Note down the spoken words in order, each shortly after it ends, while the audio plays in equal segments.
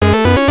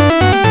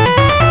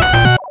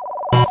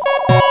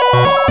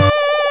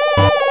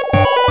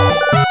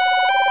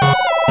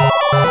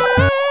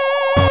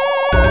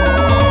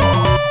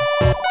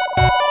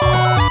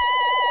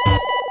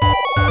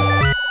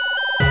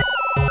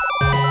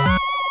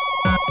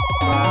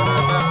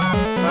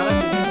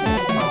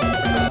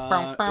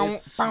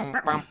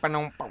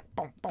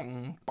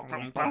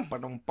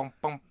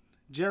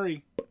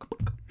Jerry,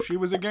 she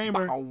was a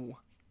gamer.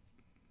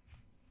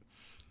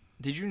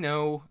 Did you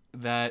know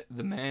that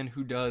the man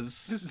who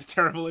does This is a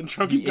terrible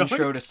intro. the Keep going.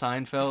 intro to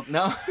Seinfeld...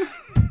 No,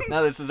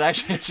 no, this is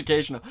actually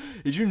educational.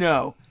 Did you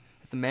know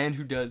that the man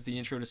who does the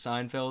intro to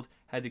Seinfeld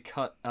had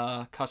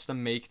to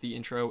custom make the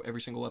intro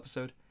every single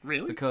episode?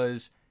 Really?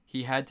 Because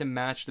he had to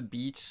match the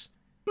beats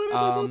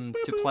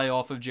to play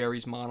off of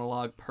Jerry's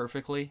monologue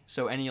perfectly.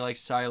 So any like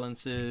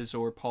silences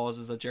or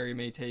pauses that Jerry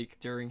may take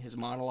during his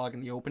monologue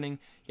in the opening,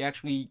 he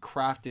actually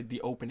crafted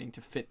the opening to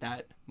fit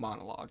that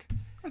monologue.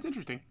 That's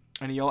interesting.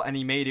 And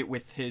he made it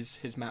with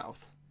his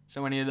mouth.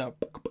 So any of the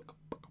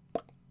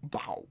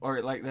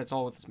or like that's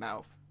all with his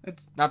mouth.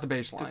 It's Not the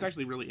bass line. It's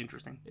actually really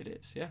interesting. It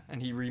is, yeah.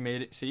 And he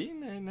remade it. See,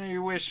 now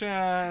you wish you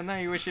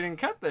didn't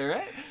cut there,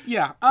 right?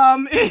 Yeah.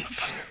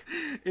 It's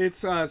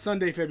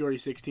Sunday, February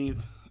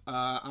 16th.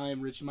 I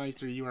am Rich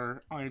Meister. You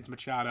are Irons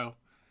Machado.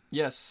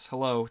 Yes.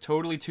 Hello.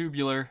 Totally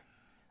tubular.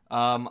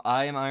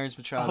 I am Irons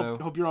Machado.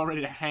 Hope you're all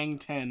ready to hang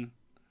 10.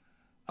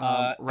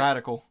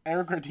 Radical.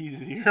 Eric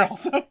Ortiz is here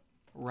also.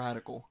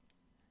 Radical.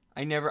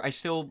 I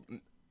still,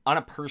 on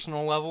a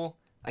personal level,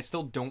 I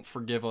still don't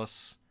forgive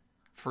us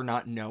for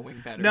not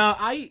knowing better. No,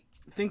 I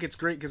think it's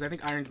great because I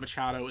think Irons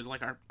Machado is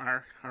like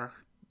our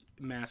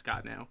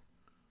mascot now.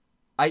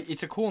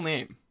 It's a cool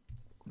name.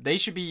 They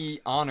should be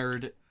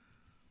honored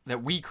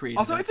that we created.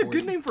 Also, that it's a for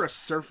good them. name for a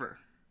surfer.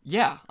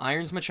 Yeah,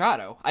 Irons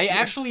Machado.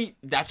 Actually,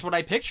 that's what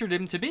I pictured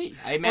him to be.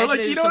 I Or imagine like,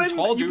 it you was know some what I mean?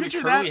 tall You dude with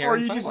picture curly that, hair or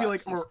and you just be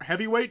like, sunglasses. or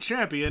heavyweight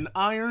champion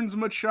Irons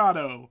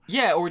Machado.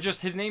 Yeah, or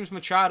just his name's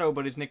Machado,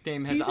 but his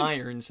nickname has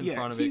irons in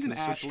front of it. He's an 'cause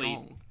so athlete.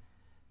 strong.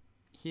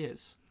 He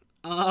is.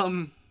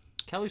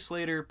 Kelly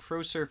Slater,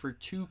 Pro Surfer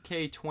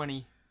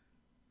 2K20,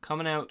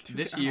 coming out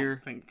this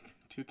year. I don't think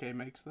 2K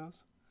makes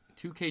those.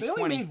 2K20. They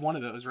only made one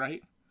of those,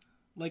 right?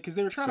 Like, because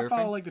they were trying to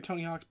follow, like, the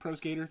Tony Hawk's Pro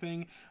Skater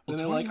thing. And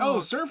they're like, Tony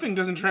Hawk- surfing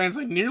doesn't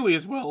translate nearly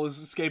as well as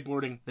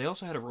skateboarding. They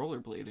also had a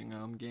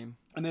rollerblading game.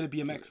 And then a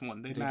BMX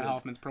one. They had Matt did.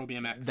 Hoffman's Pro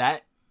BMX.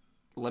 That,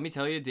 let me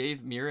tell you, Dave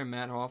Mirra and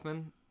Matt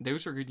Hoffman,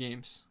 those are good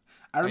games.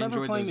 I remember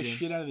enjoyed playing the those games.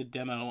 shit out of the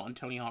demo on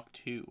Tony Hawk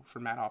 2 for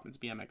Matt Hoffman's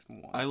BMX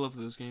 1. I love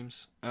those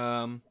games.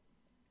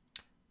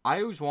 I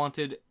always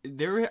wanted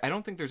I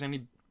don't think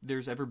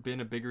there's ever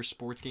been a bigger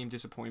sports game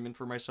disappointment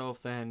for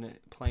myself than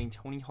playing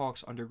Tony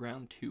Hawk's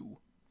Underground 2.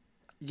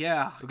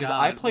 Yeah, Because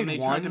God, I played when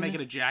they one. tried to make it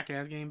a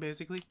Jackass game,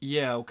 basically.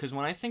 Yeah, because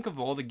when I think of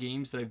all the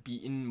games that I've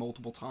beaten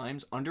multiple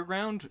times,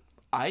 Underground,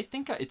 I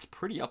think it's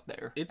pretty up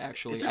there.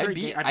 Actually, it's a great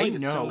game. I played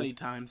it so many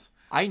times.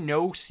 I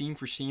know scene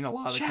for scene a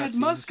lot of the Chad cutscenes.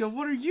 Muska,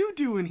 what are you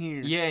doing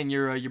here? Yeah, and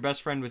your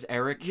best friend was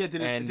Eric. Yeah,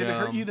 did it and,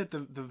 hurt you that the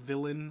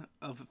villain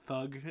of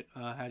Thug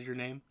had your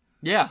name?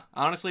 Yeah,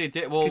 honestly, it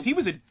did. Well, Because he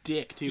was a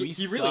dick too.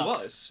 He really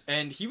was,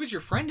 and he was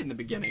your friend in the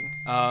beginning.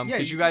 Yeah,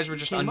 because you guys were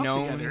just came up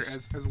unknowns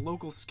together as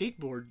local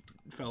skateboard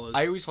fellas.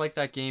 I always liked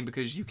that game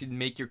because you could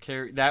make your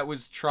character. That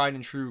was tried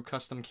and true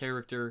custom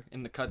character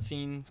in the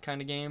cutscene kind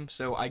of game.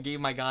 So I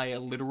gave my guy a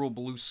literal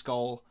blue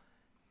skull,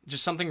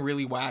 just something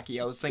really wacky.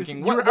 I was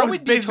thinking, what I was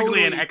would be basically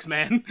totally, an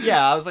X-Man.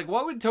 Yeah, I was like,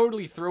 what would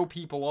totally throw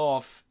people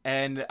off?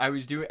 And I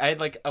had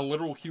like a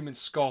literal human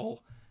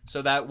skull.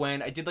 So that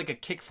when I did like a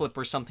kickflip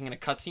or something in a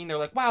cutscene, they're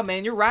like, "Wow,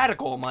 man, you're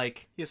radical." I'm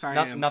like, "Yes, I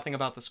am." Nothing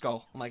about the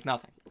skull. I'm like,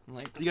 nothing. I'm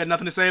like, "You got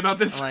nothing to say about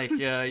this?" I'm like,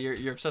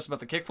 you're obsessed about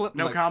the kickflip.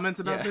 No like, comments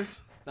about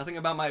this. Nothing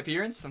about my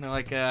appearance. And they're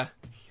like, you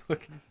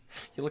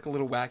look a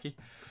little wacky.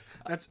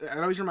 It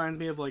always reminds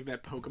me of like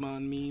that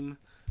Pokemon meme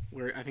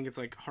where I think it's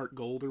like Heart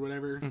Gold or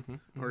whatever,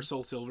 or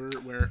Soul Silver,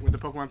 where the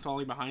Pokemon's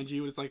falling behind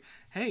you, and it's like,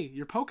 hey,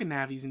 your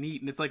Pokenavi's neat,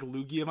 and it's like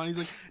Lugia on. He's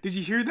like, did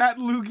you hear that,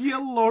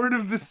 Lugia, Lord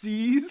of the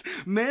Seas?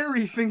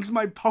 Mary thinks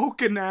my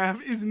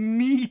Pokenav is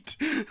neat.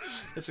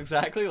 It's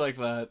exactly like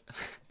that.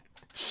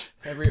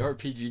 Every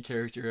RPG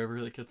character ever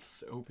like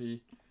gets OP.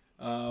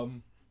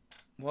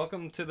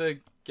 Welcome to the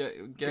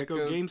Gecko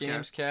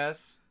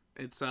Gamescast.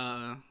 It's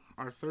our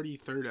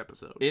 33rd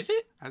episode. Is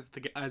it?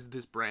 As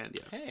this brand,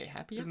 yes. Hey,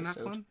 happy Isn't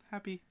episode. that fun?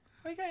 Happy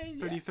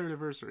 33rd yeah.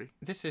 anniversary.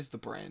 This is the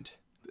brand.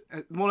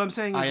 What I'm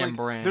saying is, like,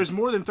 brand. there's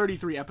more than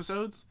 33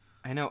 episodes.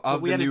 I know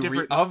of the new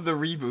of the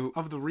reboot.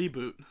 Of the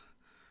reboot.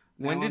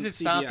 When does it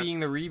stop being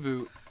the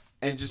reboot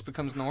and it just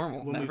becomes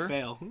normal? When Never? we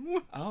fail.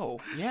 Oh,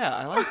 yeah,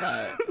 I like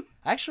that.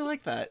 I actually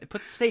like that. It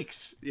puts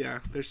stakes. Yeah,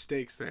 there's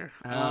stakes there.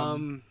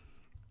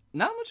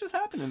 Not much has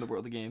happened in the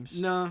world of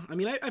games. No, I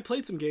mean, I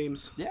played some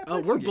games. Yeah,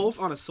 we're both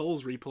on a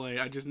Souls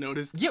replay, I just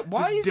noticed. Yeah,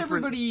 why is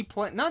everybody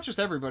playing? Not just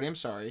everybody, I'm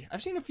sorry.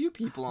 I've seen a few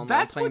people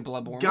online playing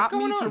Bloodborne. Got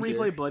me to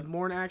replay replay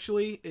Bloodborne,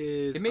 actually,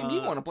 is... It made me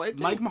want to play it,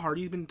 too. Mike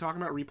Mahardy's been talking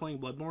about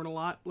replaying Bloodborne a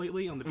lot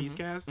lately on the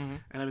Peacecast,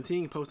 and I've been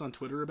seeing posts on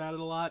Twitter about it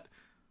a lot,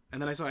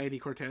 and then I saw Andy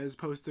Cortez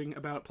posting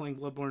about playing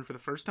Bloodborne for the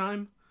first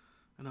time,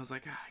 and I was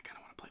like, I kind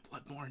of want to play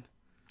Bloodborne.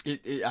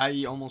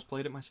 I almost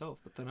played it myself,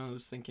 but then I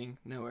was thinking,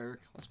 no, Eric,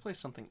 let's play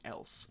something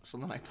else. So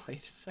then I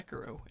played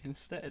Sekiro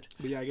instead.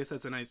 But yeah, I guess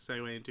that's a nice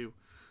segue into...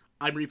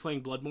 I'm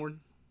replaying Bloodborne.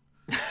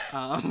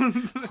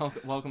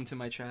 Welcome to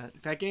my chat.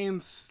 That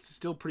game's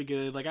still pretty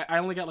good. Like I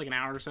only got like an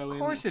hour or so in. Of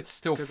course, it's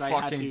still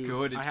fucking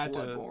good. It's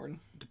Bloodborne.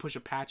 To push a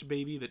patch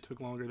baby that took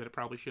longer than it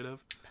probably should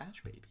have.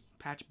 Patch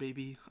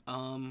baby.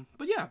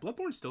 But yeah,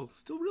 Bloodborne's still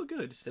real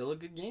good. Still a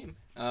good game.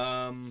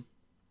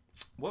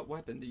 What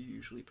weapon do you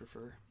usually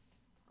prefer?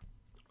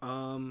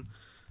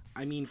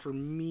 I mean, for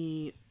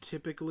me,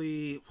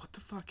 typically, what the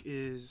fuck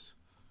is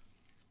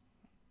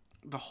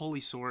the Holy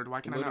Sword? Why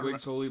can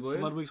Ludwig's Holy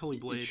Blade? Ludwig's Holy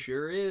Blade. It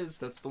sure is.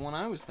 That's the one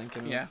I was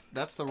thinking of. Yeah.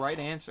 That's the right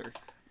answer.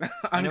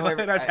 I'm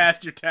glad I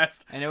passed your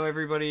test. I know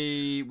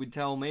everybody would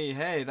tell me,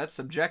 hey, that's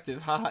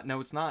subjective. Haha.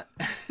 No, it's not.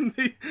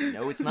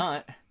 No, it's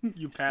not.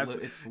 You passed.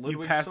 It's Ludwig's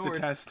you passed sword. The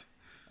test.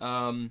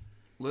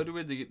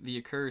 Ludwig the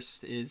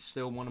Accursed is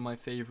still one of my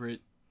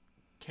favorite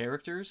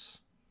characters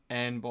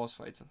and boss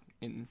fights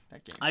in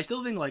that game. I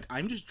still think, like,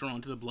 I'm just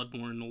drawn to the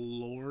Bloodborne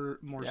lore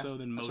more so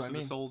than most of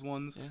the Souls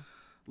ones. Yeah.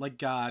 Like,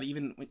 God,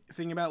 even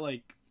thinking about,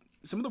 like,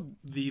 some of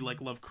the like,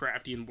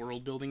 Lovecraftian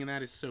world building in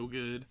that is so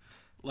good.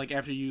 Like,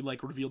 after you,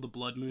 like, reveal the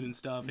Blood Moon and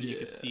stuff, and you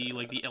can see,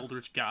 like, the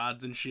Eldritch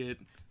Gods and shit.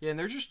 Yeah, and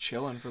they're just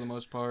chilling for the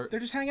most part.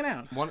 They're just hanging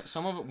out. One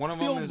of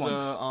them is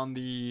on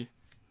the...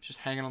 just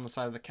hanging on the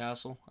side of the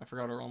castle. I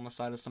forgot, or on the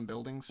side of some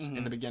buildings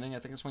in the beginning. I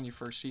think it's when you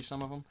first see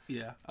some of them.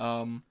 Yeah.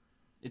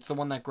 It's the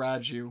one that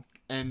grabs you,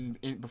 and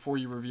before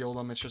you reveal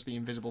them, it's just the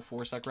invisible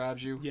force that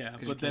grabs you. Yeah,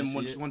 but then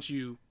once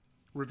you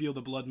reveal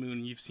the Blood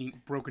Moon, you've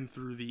broken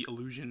through the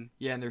illusion.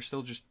 Yeah, and they're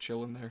still just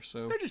chilling there,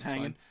 so they're just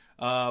hanging.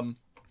 Fine.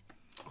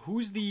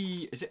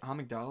 Is it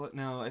Amygdala?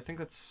 No, I think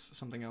that's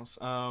something else.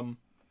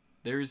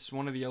 There's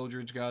one of the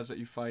Eldritch gods that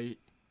you fight.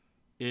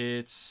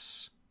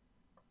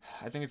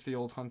 I think it's the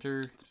Old Hunter.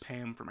 It's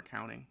Pam from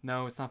accounting.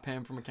 No, it's not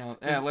Pam from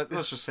accounting. Yeah,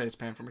 let's just say it's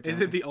Pam from accounting.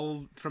 Is it the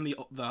Old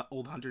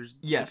Hunters?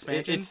 Yes,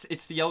 expansion?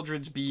 it's the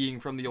Eldritch being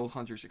from the Old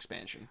Hunters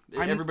expansion.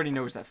 Everybody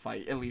knows that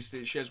fight. At least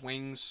she has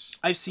wings.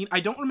 I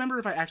don't remember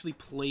if I actually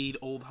played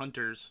Old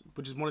Hunters,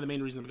 which is one of the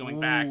main reasons I'm going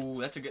back.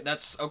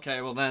 That's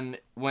okay. Well then,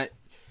 when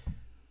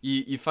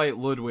you fight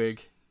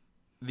Ludwig,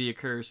 the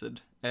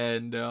Accursed,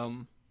 and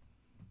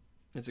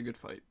it's a good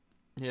fight.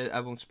 Yeah, I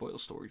won't spoil the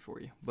story for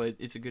you, but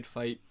it's a good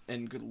fight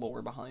and good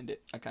lore behind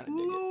it. I kind of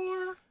dig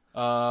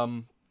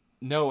it.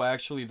 No,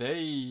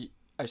 actually,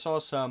 I saw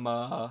some,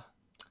 what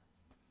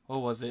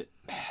was it?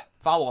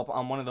 Follow-up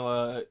on one of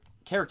the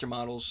character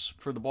models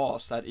for the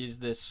boss that is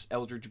this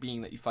Eldritch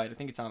being that you fight. I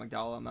think it's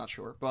Amygdala, I'm not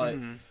sure. But,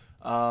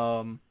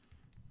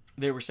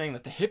 they were saying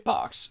that the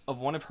hitbox of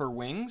one of her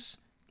wings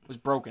was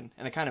broken,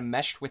 and it kind of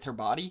meshed with her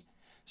body.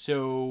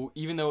 So,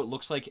 even though it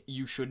looks like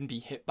you shouldn't be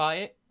hit by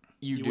it,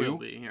 you do,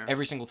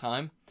 every single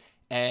time.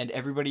 And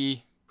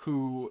everybody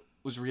who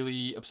was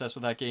really obsessed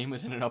with that game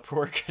was in an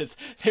uproar because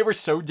they were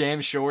so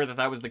damn sure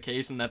that was the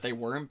case and that they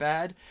weren't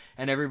bad.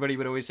 And everybody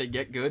would always say,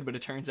 get good, but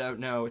it turns out,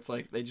 no, it's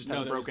like they just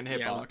have a broken hitbox.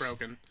 Yeah, it was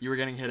broken. You were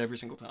getting hit every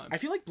single time. I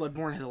feel like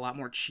Bloodborne has a lot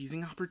more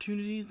cheesing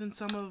opportunities than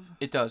some of...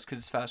 It does, because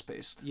it's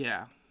fast-paced.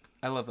 Yeah.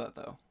 I love that,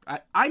 though.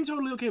 I'm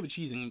totally okay with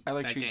cheesing. I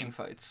like cheesing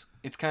fights.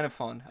 It's kind of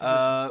fun.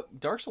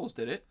 Dark Souls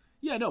did it.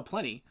 Yeah, no,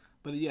 plenty.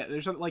 But yeah,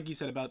 there's something like you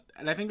said about,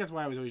 and I think that's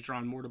why I was always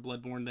drawn more to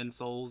Bloodborne than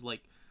Souls.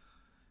 Like,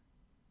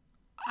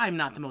 I'm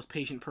not the most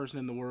patient person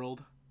in the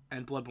world,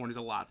 and Bloodborne is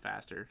a lot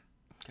faster.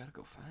 Gotta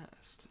go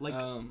fast. Like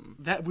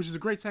that, which is a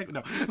great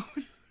segment.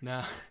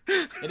 No, nah,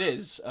 it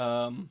is.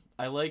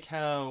 I like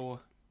how,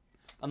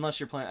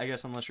 unless you're playing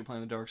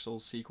the Dark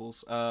Souls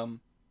sequels,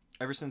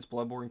 ever since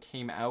Bloodborne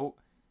came out,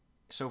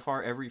 so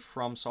far every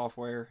From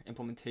Software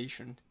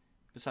implementation,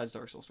 besides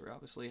Dark Souls 3,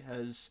 obviously,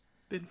 has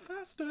been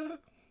faster.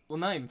 Well,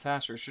 not even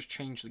faster. It's just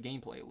changed the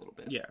gameplay a little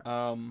bit. Yeah.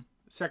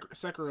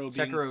 Sekiro's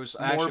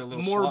actually a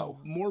little slow.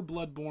 More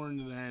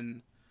Bloodborne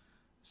than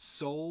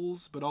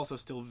Souls, but also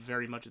still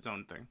very much its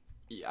own thing.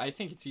 Yeah, I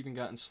think it's even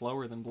gotten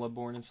slower than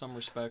Bloodborne in some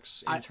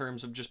respects in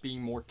terms of just being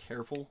more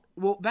careful.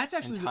 Well, that's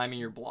actually and timing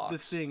your blocks. The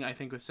thing I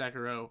think with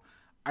Sekiro.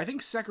 I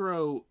think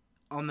Sekiro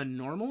on the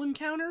normal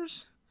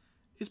encounters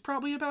is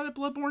probably about at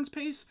Bloodborne's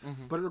pace,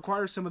 but it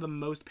requires some of the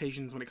most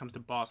patience when it comes to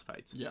boss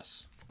fights.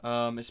 Yes.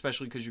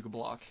 Especially because you can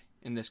block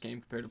in this game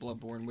compared to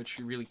Bloodborne, which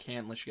you really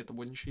can't unless you get the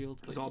wooden shield.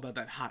 It's all about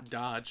that hot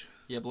dodge.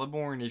 Yeah,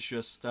 Bloodborne is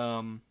just,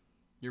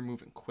 you're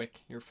moving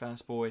quick. You're a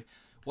fast boy.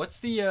 What's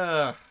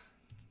the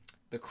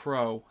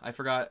crow? I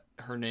forgot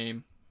her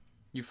name.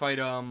 You fight,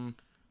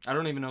 I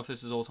don't even know if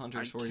this is Old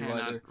Hunters for you either.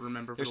 I cannot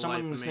remember for There's the life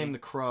of me. someone that's named the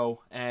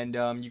Crow,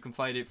 and you can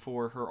fight it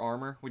for her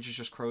armor, which is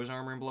just Crow's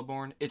armor in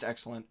Bloodborne. It's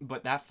excellent.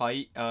 But that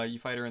fight, you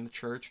fight her in the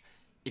church,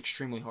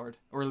 extremely hard.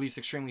 Or at least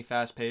extremely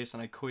fast-paced,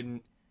 and I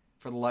couldn't,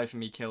 for the life of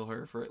me, kill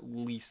her for at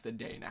least a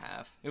day and a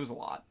half. It was a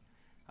lot.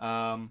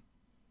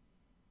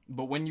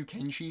 But when you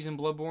can cheese in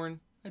Bloodborne,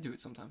 I do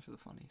it sometimes for the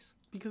funnies.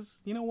 Because,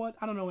 you know what?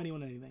 I don't know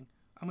anyone anything.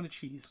 I'm gonna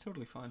cheese. It's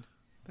totally fun.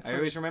 I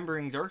always remember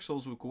in Dark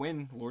Souls with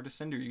Gwyn, Lord of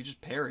Cinder, you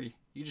just parry.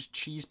 You just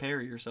cheese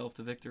parry yourself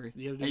to victory.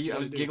 I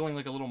was giggling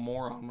like a little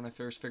moron when I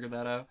first figured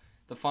that out.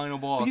 The final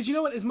boss. Because you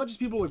know what? As much as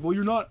people are like, well,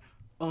 you're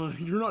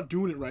not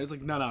doing it right. It's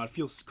like, no, it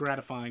feels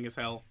gratifying as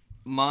hell.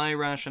 My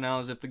rationale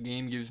is if the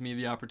game gives me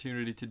the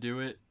opportunity to do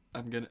it,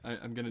 I'm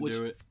gonna Which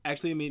do it.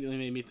 actually immediately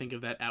made me think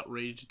of that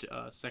outraged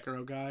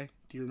Sekiro guy.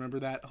 Do you remember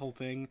that whole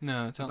thing?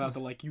 No, tell About me. the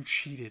like, you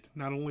cheated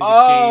not only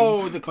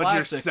Oh, game the but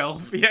classic.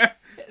 yourself. Yeah.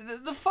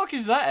 The fuck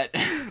is that?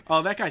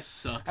 Oh, that guy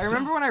sucks. I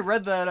remember when I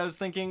read that, I was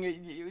thinking,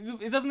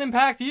 it doesn't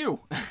impact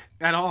you.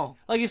 At all.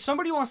 Like, if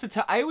somebody wants to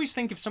tell... I always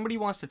think if somebody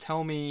wants to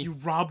tell me... You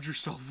robbed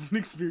yourself of an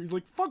experience.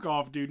 Like, fuck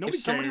off, dude. Nobody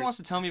If somebody cares. wants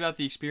to tell me about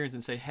the experience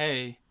and say,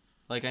 hey,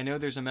 like, I know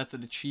there's a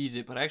method to cheese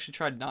it, but I actually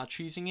tried not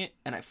cheesing it,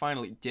 and I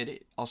finally did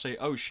it. I'll say,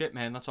 oh, shit,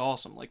 man, that's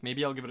awesome. Like,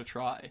 maybe I'll give it a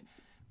try.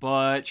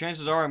 But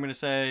chances are I'm going to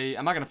say...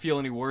 I'm not going to feel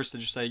any worse to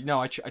just say,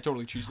 no, I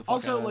totally cheesed the fuck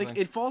Also, out of like, that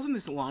it falls in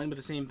this line with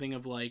the same thing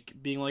of, like,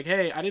 being like,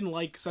 hey, I didn't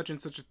like such and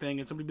such a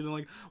thing, and somebody being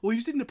like, well, you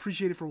just didn't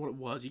appreciate it for what it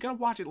was. You gotta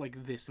watch it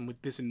like this and with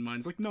this in mind.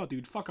 It's like, no,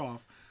 dude, fuck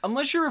off.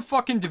 Unless you're a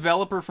fucking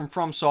developer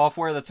from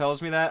Software that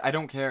tells me that, I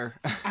don't care.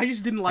 I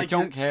just didn't like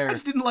don't care. I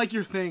just didn't like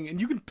your thing, and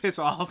you can piss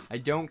off. I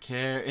don't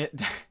care.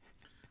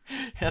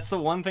 That's the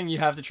one thing you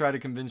have to try to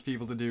convince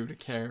people to do, to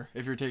care,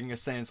 if you're taking a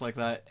stance like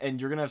that. And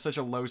you're going to have such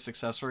a low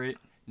success rate,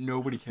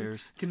 nobody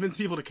cares. Convince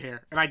people to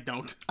care, and I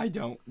don't. I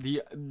don't.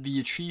 The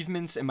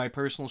achievements and my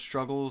personal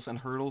struggles and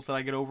hurdles that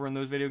I get over in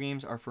those video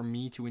games are for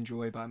me to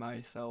enjoy by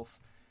myself.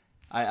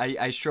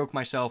 I stroke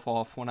myself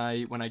off when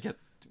I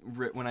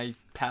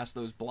pass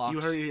those blocks.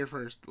 You heard it here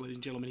first, ladies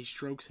and gentlemen. He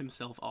strokes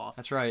himself off.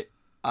 That's right.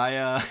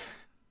 I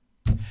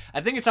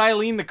think it's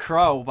Eileen the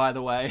Crow, by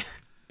the way.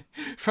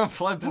 From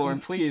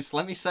Bloodborne, please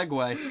let me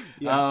segue.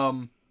 Yeah.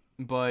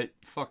 But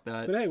fuck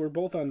that. But hey, we're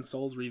both on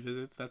Souls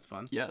revisits. That's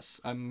fun.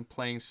 Yes, I'm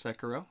playing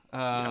Sekiro.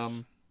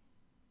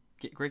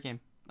 Great game.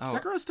 Oh,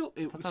 Sekiro's still,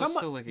 that was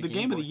still like a the Game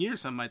game of Boy. the year.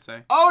 Some might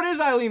say. Oh, it is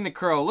Eileen the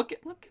Crow. Look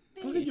at me.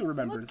 Look at you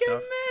remembering Look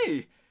stuff. at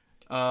me.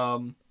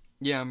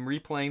 Yeah, I'm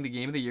replaying the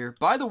game of the year.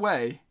 By the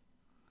way,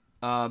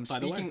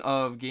 speaking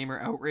of gamer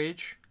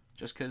outrage,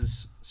 just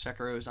because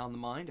Sekiro is on the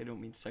mind, I don't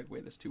mean to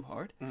segue this too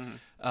hard.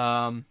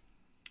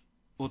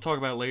 We'll talk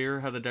about later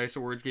how the DICE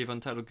Awards gave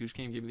Untitled Goose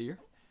Game Game of the Year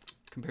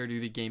compared to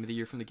the Game of the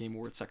Year from the Game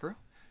Awards Sekiro.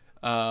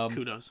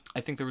 Kudos.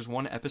 I think there was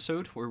one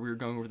episode where we were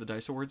going over the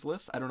DICE Awards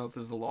list. I don't know if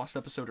this is a lost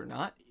episode or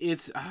not.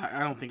 I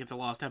don't think it's a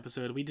lost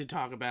episode. We did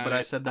talk about it. But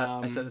I said that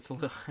I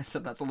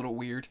said that's a little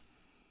weird.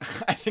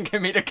 I think I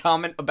made a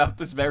comment about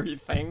this very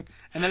thing.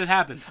 And then it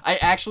happened. I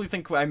actually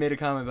think I made a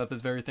comment about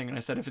this very thing, and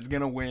I said if it's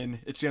gonna win,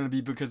 it's gonna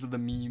be because of the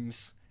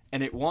memes,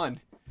 and it won.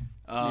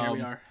 Here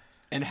we are.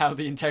 And how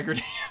the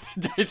integrity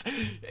of the DICE...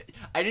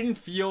 I didn't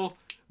feel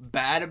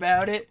bad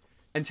about it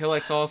until I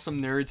saw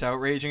some nerds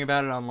outraging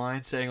about it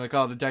online, saying like,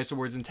 oh, the DICE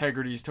Awards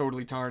integrity is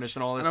totally tarnished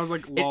and all this. And I was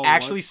like, it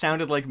actually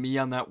sounded like me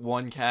on that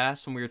one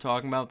cast when we were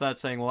talking about that,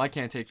 saying, well, I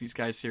can't take these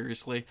guys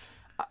seriously.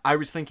 I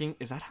was thinking,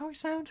 is that how I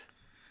sound?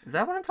 Is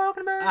that what I'm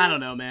talking about? I don't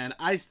know, man.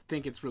 I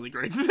think it's really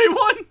great that they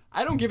won.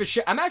 I don't give a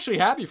shit. I'm actually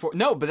happy for...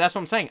 No, but that's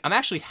what I'm saying. I'm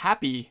actually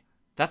happy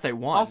that they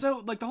won.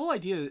 Also, like, the whole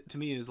idea to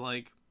me is,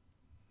 like,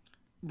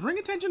 bring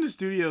attention to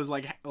studios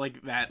like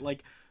that.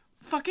 Like,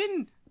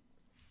 fucking...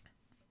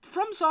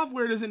 From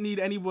Software doesn't need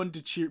anyone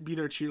to be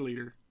their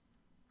cheerleader.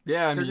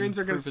 Yeah, I Their mean, games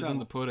are gonna proof is sell. in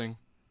the pudding.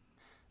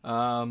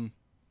 But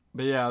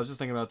yeah, I was just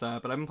thinking about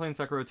that. But I've been playing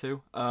Sekiro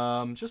too.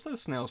 Just at a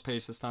snail's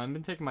pace this time. I've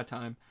been taking my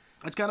time.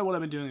 That's kind of what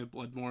I've been doing with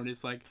Bloodborne.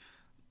 Is like,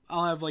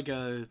 I'll have like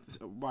a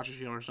watch a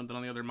show or something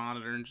on the other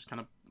monitor and just kind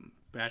of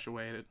bash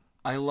away at it.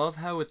 I love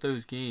how with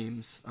those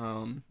games,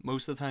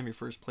 most of the time your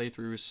first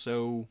playthrough is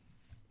so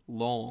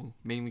long,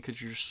 mainly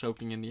because you're just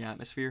soaking in the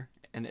atmosphere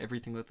and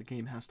everything that the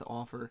game has to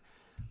offer.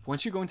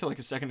 Once you go into like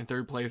a second and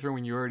third playthrough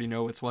when you already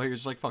know it's well, you're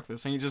just like, fuck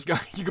this, and you just go,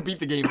 you can beat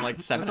the game in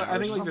like 7 hours. I think or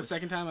like something. the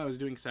second time I was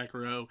doing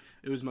Sekiro,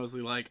 it was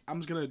mostly like, I'm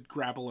just gonna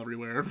grapple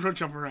everywhere,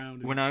 jump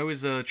around. When I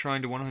was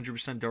trying to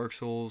 100% Dark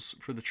Souls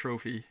for the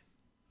trophy,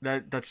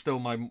 that's still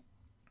my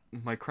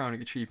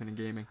crowning achievement in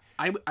gaming.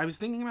 I was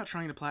thinking about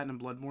trying to platinum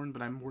Bloodborne,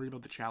 but I'm worried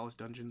about the Chalice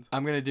dungeons.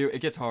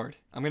 It gets hard.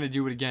 I'm gonna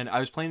do it again.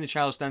 I was playing the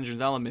Chalice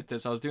dungeons. I'll admit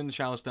this. I was doing the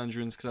Chalice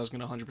dungeons because I was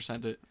gonna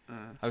 100% it.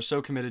 I was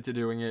so committed to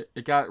doing it.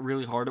 It got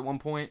really hard at one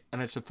point,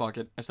 and I said, "Fuck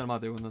it." I said, "I'm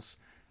not doing this."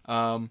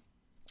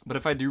 But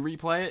if I do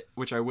replay it,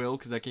 which I will,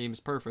 because that game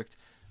is perfect,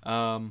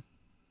 I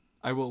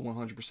will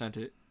 100%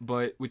 it.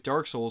 But with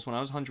Dark Souls, when I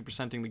was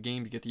 100%ing the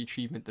game to get the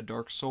achievement, the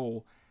Dark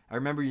Soul, I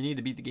remember you need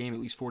to beat the game at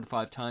least 4 to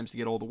 5 times to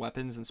get all the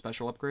weapons and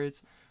special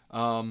upgrades.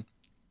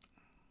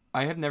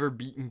 I have never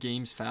beaten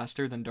games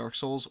faster than Dark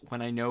Souls when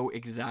I know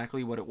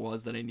exactly what it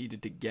was that I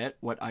needed to get,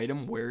 what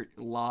item, where it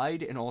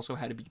lied, and also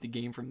how to beat the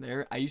game from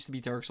there. I used to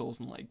beat Dark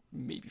Souls in like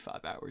maybe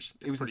 5 hours.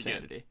 It was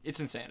insanity. Good. It's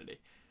insanity.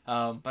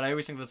 But I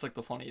always think that's like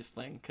the funniest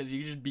thing, because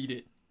you just beat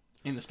it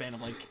in the span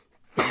of like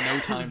no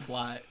time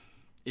flat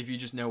if you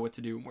just know what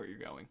to do and where you're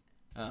going.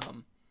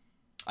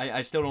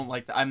 I still don't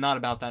like that. I'm not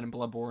about that in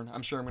Bloodborne.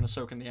 I'm sure I'm going to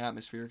soak in the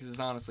atmosphere because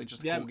it's honestly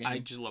just a cool game. I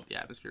just love the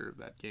atmosphere of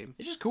that game.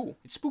 It's just cool.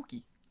 It's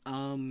spooky.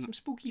 Some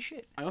spooky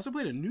shit. I also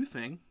played a new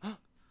thing.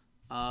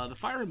 The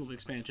Fire Emblem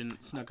expansion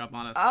snuck up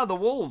on us. Ah, the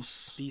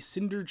wolves. The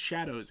Cindered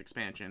Shadows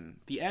expansion.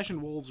 The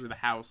Ashen Wolves are the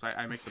house.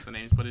 I mixed up the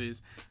names, but it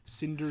is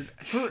Cindered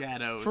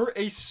Shadows. For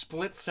a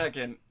split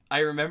second, I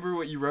remember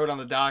what you wrote on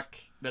the doc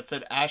that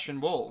said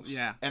Ashen Wolves.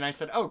 Yeah. And I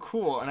said, oh,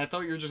 cool. And I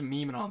thought you were just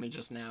memeing on me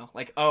just now.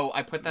 Like, oh,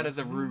 I put that as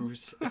a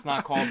ruse. It's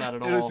not called that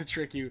at all. It was to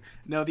trick you.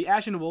 No, the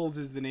Ashen Wolves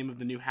is the name of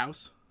the new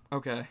house.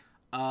 Okay.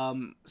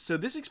 So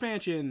this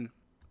expansion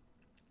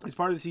is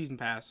part of the season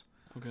pass.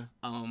 Okay.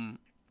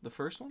 The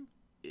first one?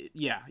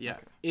 Yeah. Okay.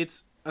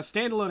 It's a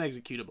standalone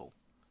executable.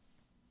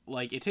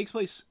 Like, it takes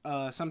place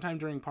sometime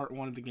during part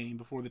 1 of the game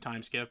before the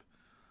time skip.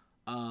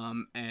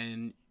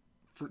 And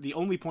for the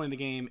only point in the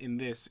game in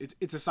this,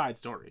 it's a side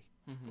story.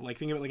 Mm-hmm. Like,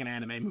 think of it like an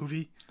anime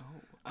movie. Oh,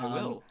 I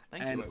will.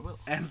 Thank you, I will.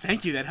 And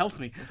thank you, that helps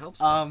me. It helps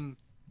me.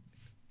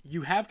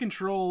 You have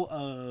control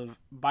of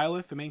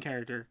Byleth, the main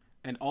character,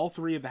 and all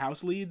 3 of the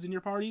house leads in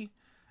your party.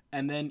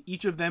 And then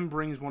each of them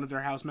brings one of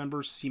their house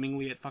members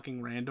seemingly at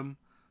fucking random.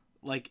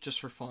 Like, just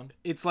for fun.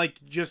 It's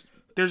like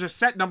there's a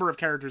set number of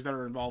characters that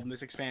are involved in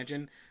this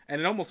expansion, and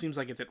it almost seems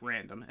like it's at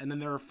random. And then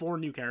there are 4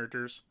 new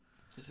characters.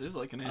 This is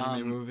like an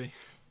anime movie.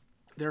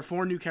 There are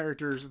 4 new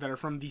characters that are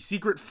from the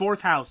secret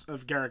 4th house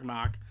of Garreg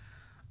Mach.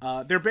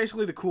 They're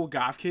basically the cool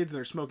goth kids that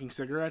are smoking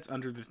cigarettes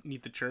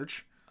underneath the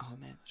church. Oh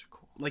man, those are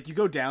cool. Like, you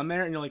go down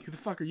there and you're like, who the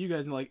fuck are you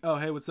guys? And they're like, oh,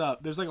 hey, what's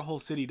up? There's like a whole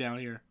city down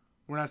here.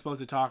 We're not supposed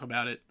to talk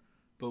about it.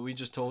 But we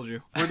just told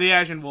you. We're the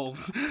Ashen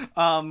Wolves.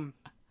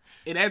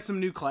 It adds some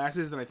new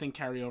classes that I think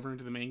carry over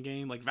into the main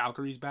game, like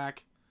Valkyrie's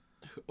back.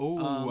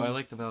 Oh, I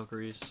like the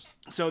Valkyries.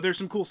 So there's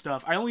some cool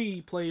stuff. I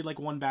only played like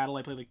one battle.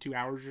 I played like 2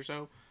 hours or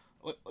so.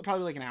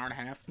 Probably like an hour and a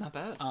half. Not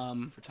bad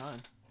for time.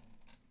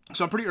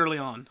 So I'm pretty early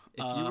on.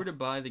 If you were to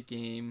buy the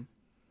game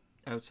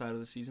outside of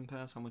the season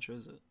pass, how much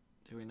is it?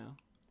 Do we know?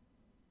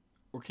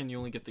 Or can you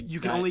only get the... You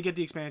can only get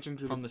the expansion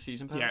from the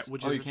season pass?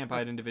 Yeah, you can't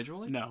buy it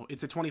individually? No,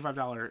 it's a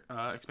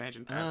 $25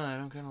 expansion pass. I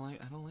don't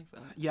like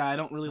that. Yeah, I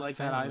don't really like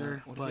that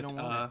either. What if you don't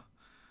want it?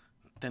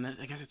 Then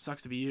I guess it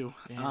sucks to be you.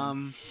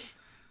 Damn.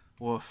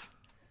 Woof.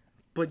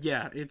 But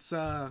yeah, it's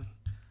I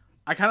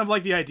kind of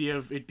like the idea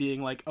of it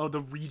being like, oh,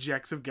 the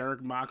rejects of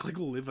Garreg Mach like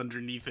live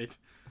underneath it.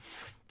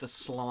 The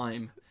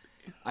slime.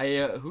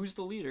 Who's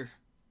the leader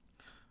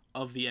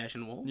of the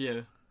Ashen Wolves?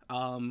 Yeah.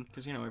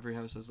 Because every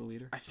house has a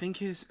leader. I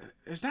think is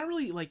not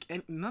really like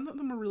none of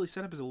them are really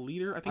set up as a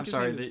leader. I think. I'm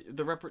sorry,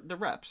 the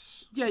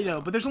reps. Yeah,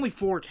 but there's only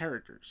 4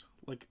 characters.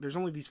 Like, there's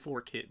only these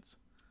 4 kids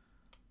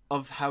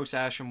of House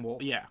Ashen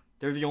Wolf. Yeah,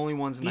 they're the only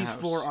ones in the house.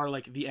 These 4 are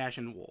like the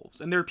Ashen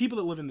Wolves, and there are people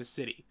that live in the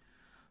city.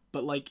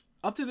 But like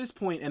up to this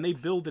point, and they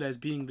build it as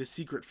being the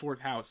secret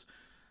 4th house.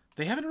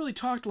 They haven't really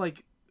talked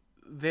like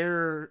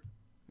their.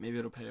 Maybe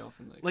it'll pay off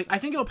in the like I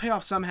think it'll pay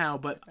off somehow,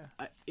 but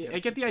I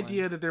get the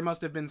idea that there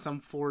must have been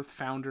some 4th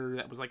founder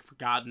that was like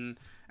forgotten,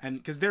 and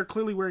because they're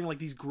clearly wearing like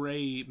these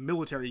gray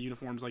military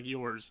uniforms like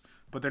yours,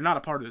 but they're not a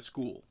part of the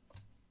school.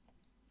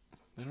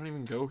 They don't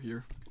even go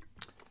here.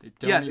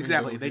 Yes,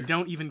 exactly. They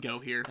don't even go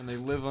here, and they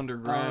live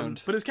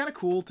underground. But it's kind of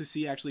cool to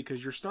see actually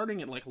because you're starting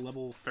at like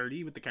level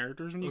 30 with the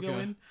characters when you go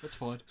in. That's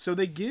fun. So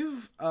they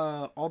give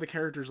all the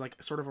characters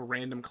like sort of a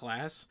random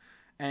class,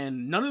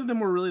 and none of them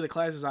were really the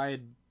classes I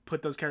had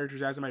put those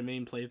characters as in my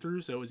main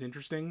playthrough, so it was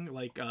interesting.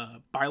 Like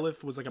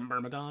Byleth was like a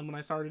Myrmidon when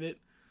I started it.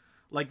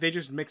 Like they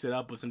just mix it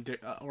up with some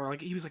or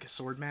like he was like a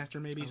sword master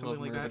maybe,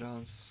 something like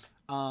Myrmidons.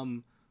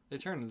 that. They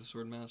turned into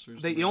sword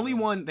masters. The only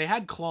one they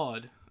had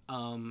Claude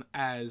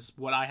as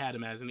what I had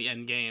him as in the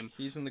end game.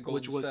 He's in the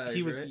Golden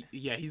Stag, right?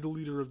 Yeah, he's the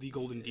leader of the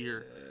Golden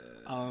Deer.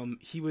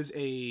 He was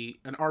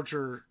an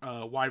archer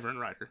wyvern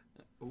rider.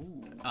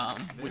 Ooh,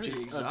 which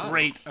is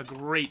exotic. a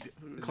great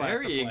class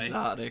to play. Very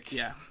exotic.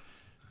 Yeah.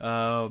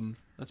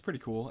 That's pretty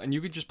cool. And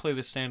you could just play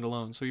this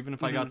standalone. So even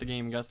if I got the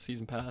game and got the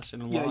season pass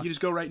and you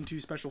just go right into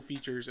special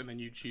features and then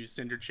you choose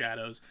Cindered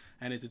Shadows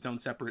and it's its own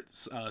separate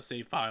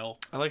save file.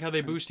 I like how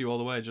they boost you all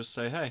the way. Just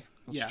say, hey,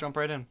 let's jump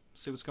right in,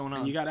 see what's going on.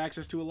 And you got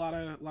access to a lot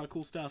of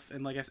cool stuff.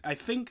 And like I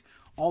think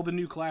all the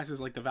new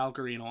classes like the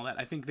Valkyrie and all that,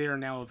 I think they are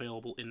now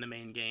available in the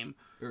main game.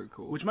 Very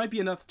cool. Which might be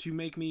enough to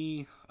make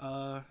me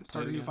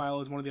start a new file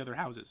as one of the other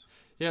houses.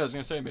 Yeah, I was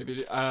gonna say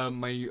maybe.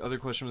 My other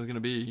question was gonna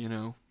be,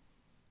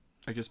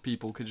 I guess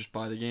people could just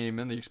buy the game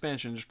and the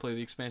expansion, just play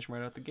the expansion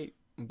right out the gate.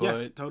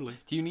 But yeah, totally.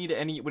 Do you need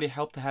would it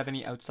help to have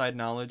any outside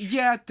knowledge?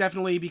 Yeah,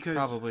 definitely, because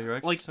probably,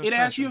 right? Like it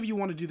asks you if you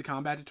want to do the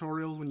combat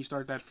tutorials when you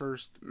start that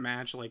first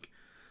match,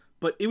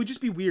 but it would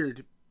just be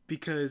weird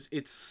because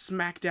it's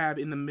smack dab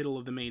in the middle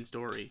of the main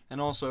story.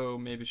 And also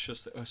maybe it's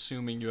just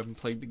assuming you haven't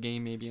played the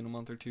game maybe in a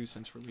month or 2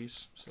 since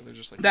release. So they're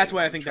just like, that's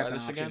why I think that's an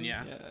option, again?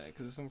 Yeah,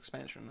 because it's an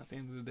expansion at the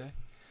end of the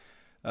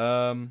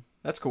day.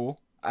 That's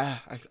cool.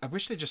 I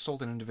wish they just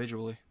sold it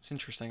individually. It's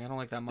interesting. I don't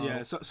like that model.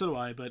 Yeah, so do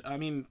I. But I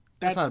mean,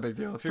 that's not a big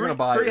deal. If you're gonna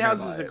buy it, Three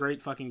Houses is a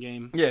great fucking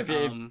game. Yeah, if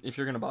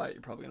you're gonna buy it,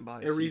 you're probably gonna buy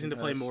it. A reason to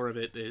play more of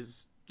it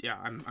is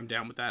I'm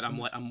down with that.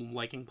 I'm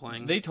liking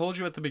playing. They told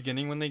you at the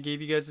beginning when they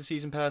gave you guys the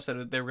season pass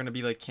that there were gonna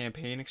be like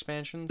campaign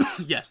expansions.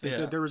 Yes, they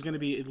said there was gonna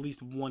be at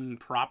least one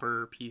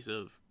proper piece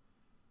of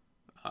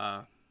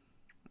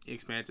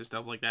expansive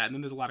stuff like that, and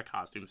then there's a lot of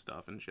costume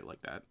stuff and shit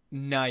like that.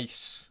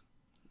 Nice.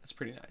 That's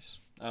pretty nice.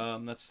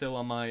 That's still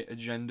on my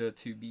agenda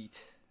to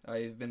beat.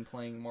 I've been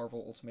playing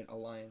Marvel Ultimate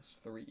Alliance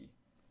 3.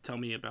 Tell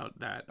me about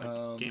that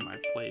game I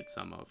played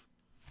some of.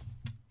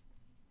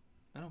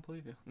 I don't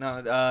believe you.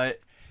 No,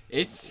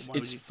 it's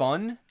you...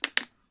 fun.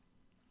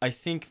 I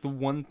think the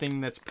one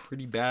thing that's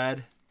pretty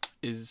bad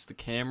is the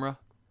camera.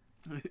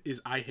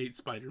 I hate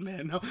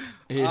Spider-Man. No.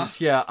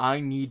 Yeah, I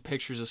need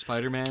pictures of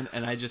Spider-Man,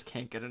 and I just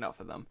can't get enough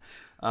of them.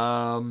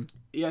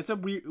 Yeah, it's a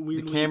weird.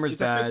 The camera's it's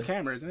bad. a fixed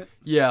camera, isn't it?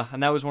 Yeah,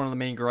 and that was one of the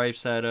main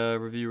gripes that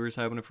reviewers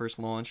had when it first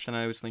launched, and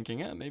I was thinking,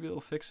 yeah, maybe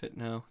they'll fix it.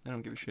 No, they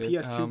don't give a shit.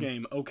 PS2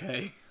 game,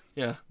 okay.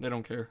 Yeah, they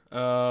don't care.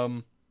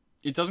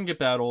 It doesn't get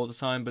bad all the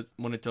time, but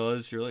when it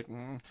does, you're like,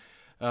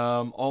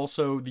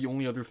 Also, the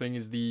only other thing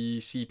is the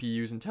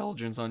CPU's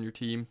intelligence on your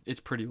team. It's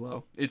pretty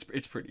low.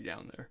 It's pretty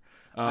down there.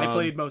 I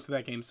played most of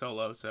that game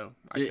solo, so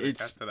I can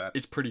attest to that.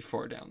 It's pretty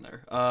far down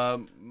there.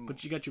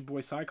 But you got your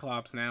boy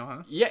Cyclops now,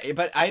 huh? Yeah,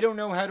 but I don't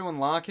know how to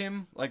unlock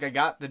him. Like, I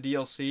got the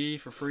DLC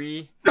for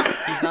free.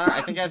 He's not.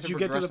 I think I have to progress in the game. Did you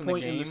get to the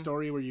point in the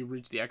story where you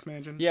reached the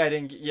X-Mansion? Yeah, I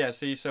didn't. Yeah,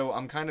 see, so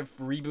I'm kind of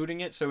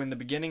rebooting it. So in the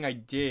beginning, I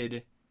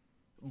did.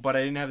 But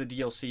I didn't have the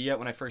DLC yet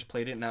when I first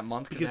played it in that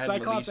month. Because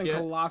Cyclops and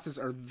Colossus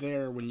are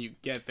there when you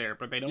get there,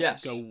 but they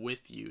don't go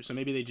with you. So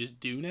maybe they just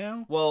do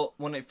now? Well,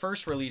 when it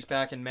first released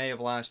back in May of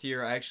last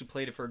year, I actually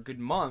played it for a good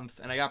month,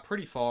 and I got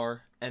pretty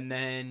far, and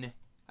then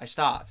I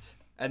stopped.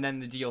 And then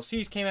the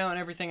DLCs came out and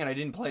everything, and I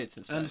didn't play it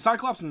since then. And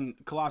Cyclops and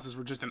Colossus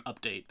were just an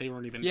update. They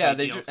weren't even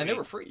DLC. And they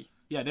were free.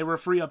 Yeah, they were a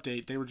free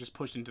update. They were just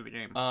pushed into the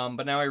game.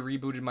 But now I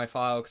rebooted my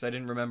file because I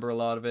didn't remember a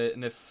lot of it,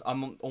 and if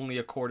I'm only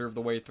a quarter of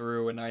the way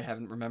through and I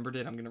haven't remembered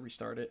it, I'm gonna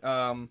restart it.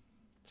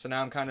 So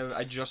now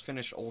I just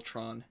finished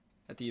Ultron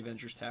at the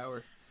Avengers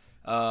Tower.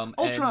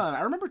 Ultron,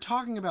 I remember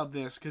talking about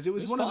this because it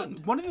was one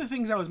of the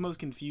things I was most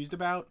confused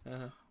about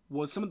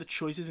was some of the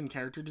choices in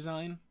character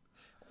design.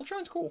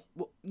 Ultron's cool.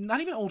 Well,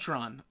 not even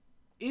Ultron.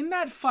 In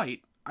that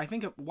fight, I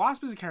think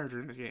Wasp is a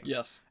character in this game.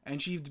 Yes.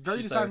 And she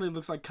very decidedly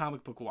looks like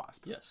comic book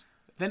Wasp. Yes.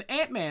 Then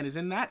Ant-Man is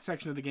in that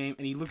section of the game,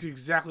 and he looks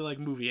exactly like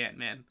movie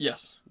Ant-Man.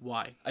 Yes.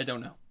 Why? I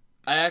don't know.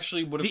 I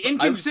actually would have... The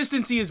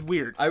inconsistency is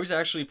weird. I was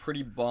actually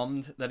pretty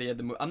bummed that he had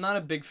the movie. I'm not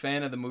a big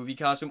fan of the movie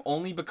costume,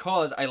 only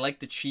because I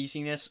like the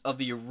cheesiness of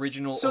the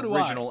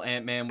original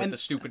Ant-Man with the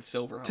stupid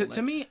silver helmet.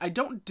 To me, I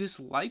don't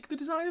dislike the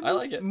design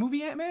of the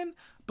movie Ant-Man,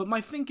 but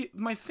my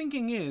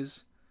thinking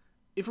is,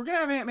 if we're going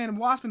to have Ant-Man and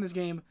Wasp in this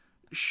game,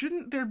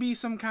 shouldn't there be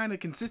some kind of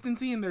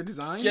consistency in their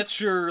designs? Get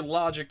your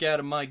logic out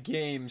of my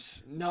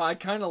games. No, I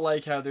kind of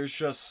like how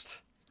there's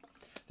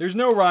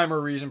no rhyme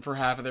or reason for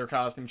half of their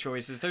costume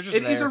choices. They're just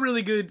It is a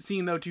really good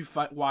scene, though, to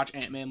watch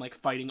Ant-Man, like,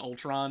 fighting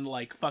Ultron,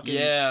 like, fucking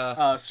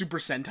Super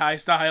Sentai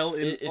style.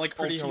 It's like,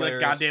 pretty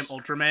hilarious. Like, goddamn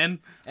Ultraman.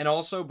 And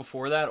also,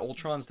 before that,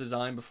 Ultron's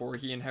design, before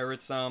he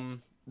inherits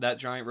that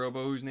giant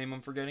robo whose name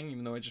I'm forgetting,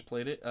 even though I just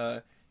played it,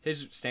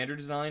 his standard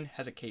design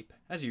has a cape,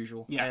 as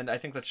usual. Yeah. And I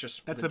think that's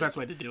just That's the best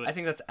way to do it. I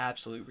think that's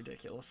absolutely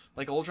ridiculous.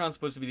 Like, Ultron's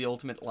supposed to be the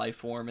ultimate life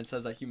form and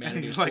says that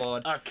humanity is like,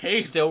 flawed. A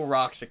cape? Still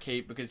rocks a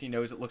cape because he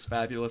knows it looks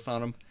fabulous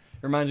on him.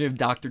 It reminds me of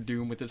Doctor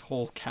Doom with his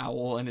whole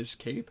cowl and his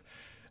cape.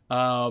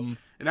 And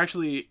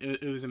actually,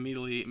 it was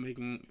immediately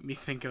making me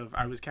think of...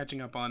 I was catching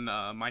up on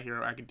My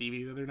Hero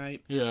Academia the other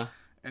night. Yeah.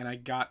 And I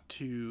got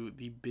to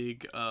the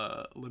big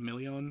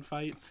Lemillion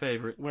fight.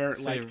 Favorite. Where,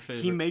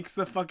 he makes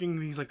the fucking...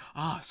 He's like,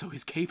 so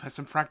his cape has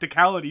some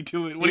practicality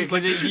to it. When he's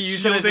like, he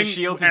used it as a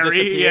shield to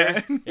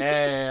disappear.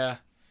 Yeah.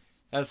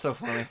 That's so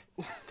funny.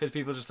 Because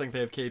people just think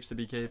they have capes to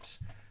be capes.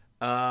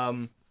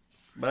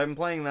 But I've been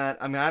playing that.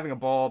 I'm having a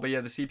ball, but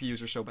yeah, the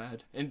CPUs are so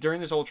bad. And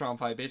during this Ultron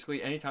fight,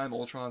 basically, anytime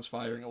Ultron's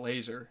firing a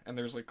laser, and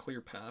there's, like,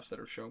 clear paths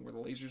that are showing where the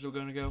lasers are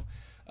going to go,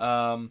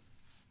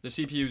 the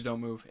CPUs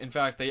don't move. In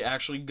fact, they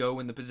actually go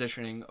in the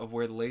positioning of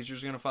where the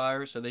laser's going to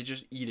fire, so they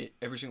just eat it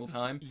every single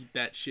time. Eat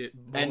that shit,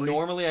 boy. And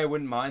normally I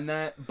wouldn't mind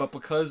that, but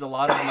because a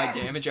lot of my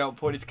damage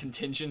output is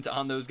contingent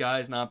on those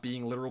guys not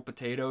being literal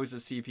potatoes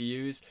as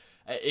CPUs,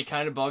 it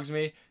kind of bugs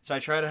me. So I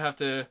try to have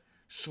to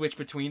switch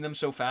between them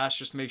so fast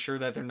just to make sure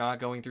that they're not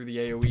going through the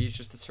AoEs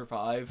just to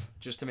survive,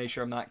 just to make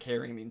sure I'm not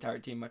carrying the entire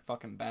team my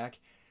fucking back.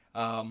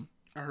 I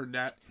heard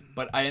that.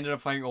 But I ended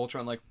up fighting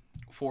Ultron like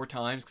 4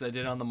 times because I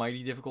did it on the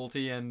mighty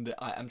difficulty, and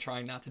I'm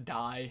trying not to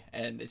die,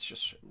 and it's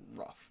just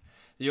rough.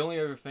 The only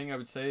other thing I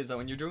would say is that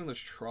when you're doing those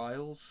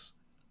trials,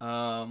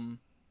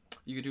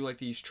 you could do like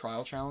these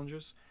trial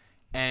challenges,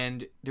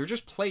 and they're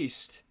just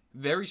placed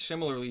very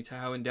similarly to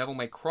how in Devil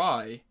May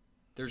Cry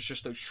there's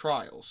just those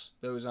trials,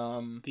 those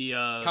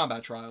the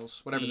combat trials,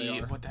 whatever they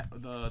are. What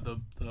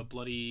the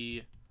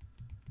bloody...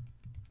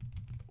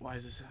 Why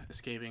is this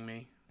escaping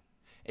me?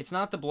 It's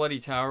not the Bloody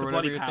Tower. The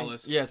Bloody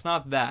Palace. Yeah, it's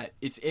not that.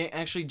 It's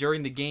actually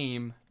during the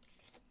game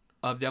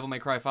of Devil May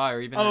Cry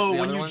Fire. Even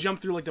when you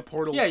jump through like the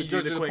portals. Yeah, you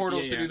go through the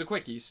portals to do the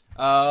quickies.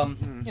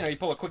 You know, you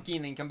pull a quickie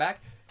and then you come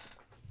back.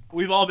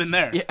 We've all been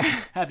there. Yeah.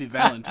 Happy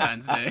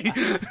Valentine's Day.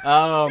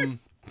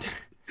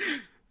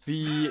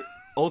 The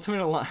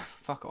Ultimate Alliance.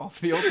 Fuck off.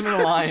 The Ultimate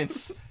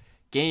Alliance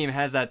game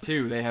has that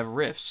too. They have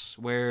rifts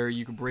where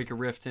you can break a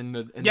rift in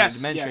the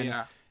dimension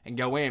and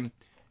go in.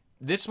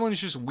 This one's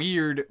just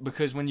weird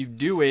because when you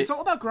do it... It's all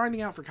about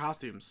grinding out for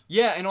costumes.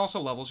 Yeah, and also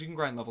levels. You can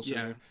grind levels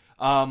too.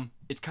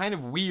 It's kind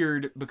of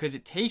weird because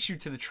it takes you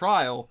to the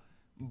trial,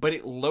 but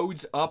it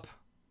loads up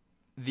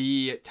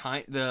the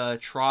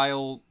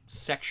trial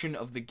section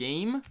of the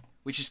game,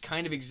 which is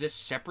kind of exists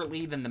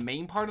separately than the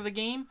main part of the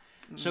game.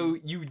 Mm-hmm. So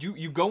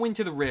you go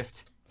into the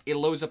Rift, it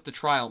loads up the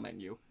trial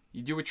menu.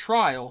 You do a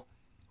trial,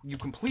 you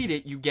complete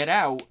it, you get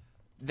out,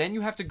 then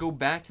you have to go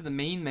back to the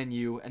main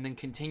menu and then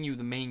continue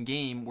the main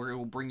game where it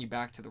will bring you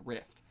back to the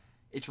Rift.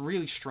 It's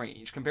really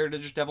strange compared to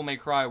just Devil May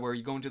Cry where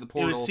you go into the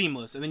portal. It was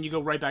seamless, and then you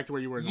go right back to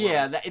where you were.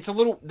 Yeah, that's a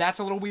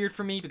little weird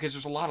for me because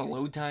there's a lot of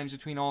load times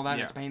between all that.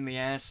 Yeah. It's a pain in the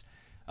ass.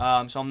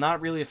 So I'm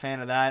not really a fan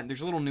of that.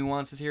 There's little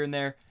nuances here and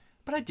there,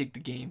 but I dig the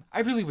game.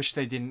 I really wish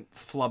they didn't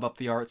flub up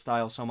the art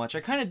style so much. I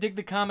kind of dig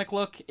the comic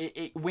look.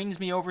 It wins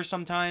me over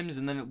sometimes,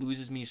 and then it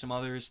loses me some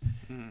others.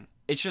 Mm.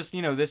 It's just,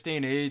 this day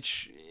and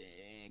age,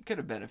 it could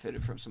have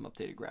benefited from some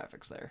updated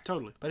graphics there.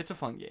 Totally. But it's a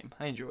fun game.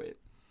 I enjoy it.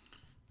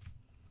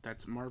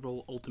 That's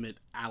Marvel Ultimate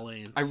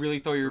Alliance. I really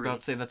thought you were about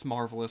to say that's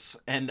marvelous,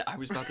 and I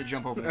was about to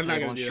jump over the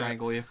table and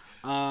strangle you.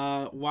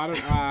 Why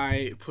don't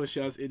I push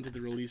us into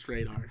the release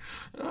radar?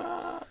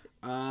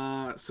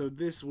 So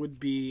this would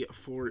be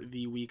for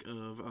the week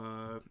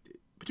of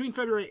between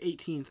February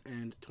 18th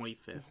and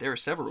 25th. There are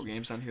several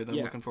games on here that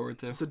I'm looking forward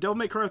to. So Devil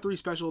May Cry 3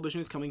 Special Edition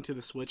is coming to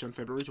the Switch on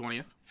February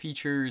 20th.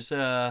 Features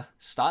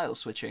style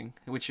switching,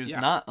 which is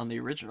not on the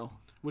original.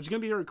 Which is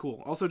going to be very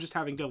cool. Also, just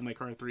having Devil May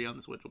Cry 3 on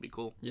the Switch will be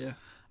cool. Yeah.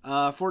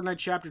 Fortnite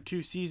Chapter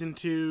 2 Season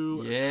 2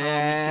 comes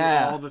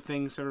to all the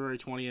things February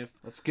 20th.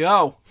 Let's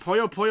go.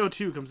 Puyo Puyo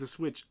 2 comes to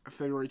Switch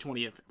February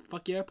 20th.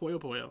 Fuck yeah, Puyo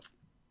Puyo.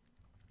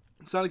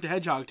 Sonic the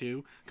Hedgehog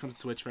 2 comes to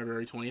Switch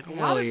February 20th. A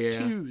lot of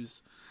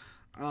 2s.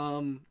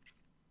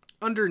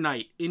 Under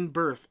Night, In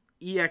Birth,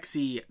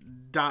 EXE,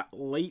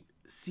 .late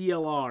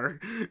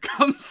CLR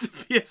comes to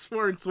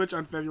PS4 and Switch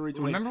on February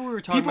 20th. Remember we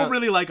were talking People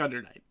really like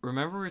Under Night.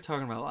 Remember we were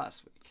talking about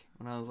last week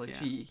when I was like,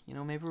 gee,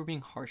 maybe we're being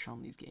harsh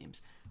on these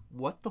games.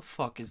 What the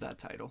fuck is that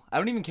title? I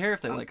don't even care if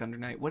they like Under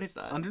Night. What is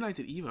that? Under Night's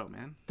at EVO,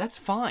 man. That's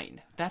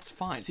fine.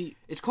 See,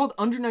 it's called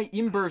Under Night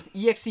In Birth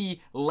EXE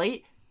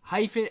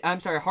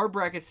hard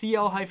bracket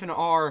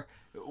CL-R.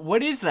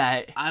 What is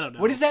that? I don't know.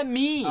 What does that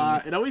mean?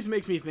 It always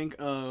makes me think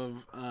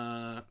of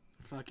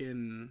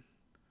fucking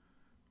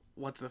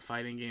what's the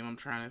fighting game I'm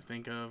trying to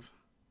think of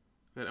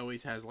that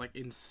always has like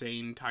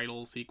insane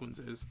title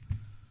sequences.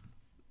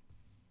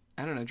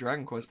 I don't know.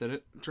 Dragon Quest did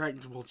it.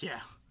 Well, yeah.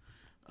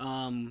 But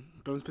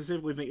I'm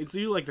specifically thinking it's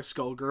like the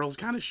Skullgirls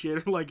kind of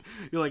shit, or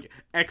like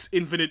X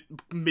Infinite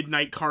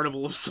Midnight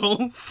Carnival of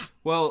Souls.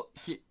 Well,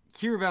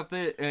 hear about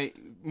the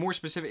more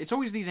specific. It's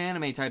always these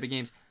anime type of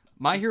games.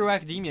 My Hero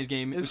Academia's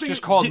game is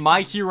just called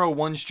My Hero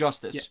Wants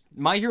Justice. Yeah.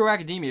 My Hero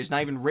Academia is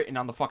not even written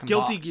on the fucking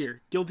Guilty box.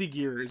 Guilty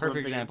Gear is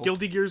perfect example.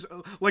 Guilty Gear's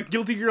like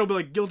Guilty Gear will be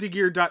like Guilty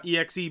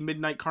Gear.exe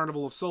Midnight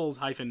Carnival of Souls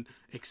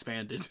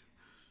 -expanded.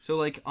 So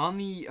like on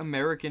the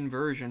American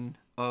version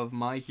of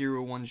My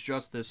Hero Wants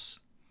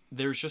Justice,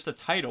 there's just a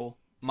title,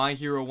 My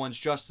Hero Wants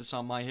Justice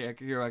on My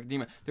Hero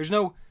Academia. There's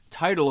no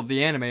title of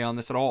the anime on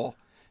this at all.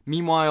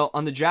 Meanwhile,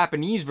 on the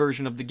Japanese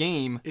version of the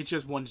game... It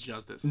just wants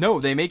justice. No,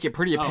 they make it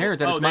pretty apparent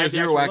that it's My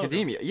Hero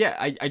Academia. Logo. Yeah,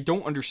 I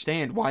don't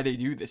understand why they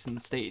do this in the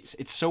States.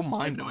 It's so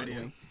mind-boggling.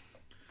 No,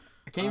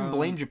 I can't even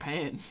blame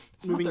Japan.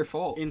 It's not their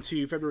fault.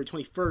 Into February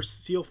 21st,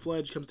 Seal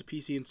Fledge comes to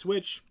PC and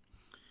Switch.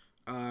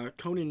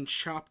 Conan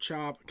Chop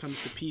Chop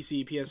comes to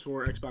PC,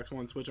 PS4, Xbox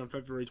One, Switch on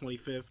February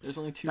 25th. There's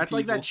only two That's people.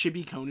 Like that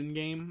chibi Conan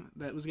game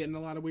that was getting a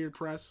lot of weird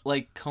press.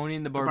 Like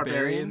Conan the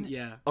Barbarian?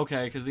 Yeah.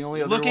 Okay, because the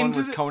only other one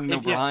was Conan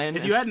O'Brien.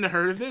 If you hadn't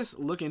heard of this,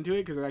 look into it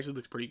because it actually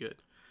looks pretty good.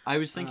 I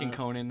was thinking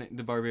Conan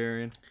the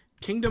Barbarian.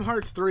 Kingdom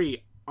Hearts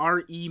 3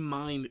 RE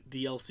Mind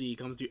DLC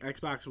comes to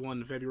Xbox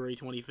One February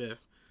 25th.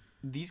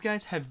 These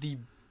guys have the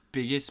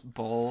biggest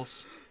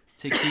balls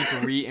to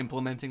keep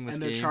re-implementing this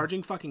game. And they're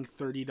charging fucking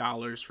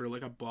 $30 for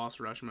like a boss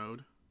rush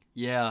mode.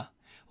 Yeah.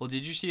 Well,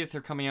 did you see that they're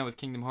coming out with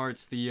Kingdom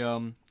Hearts,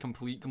 the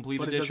complete edition?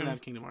 But it doesn't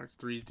have Kingdom Hearts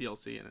 3's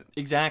DLC in it.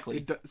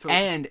 Exactly.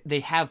 And they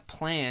have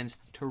plans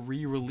to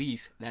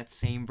re-release that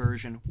same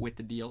version with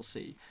the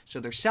DLC. So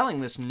they're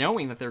selling this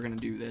knowing that they're going to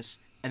do this,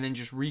 and then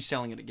just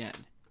reselling it again.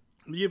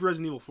 We give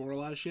Resident Evil 4 a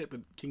lot of shit,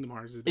 but Kingdom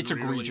Hearts has been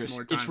egregious.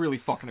 More times. It's really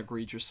fucking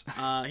egregious.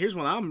 Here's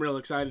one I'm real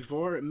excited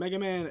for. Mega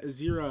Man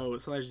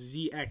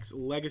 0/ZX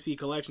Legacy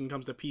Collection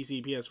comes to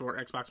PC,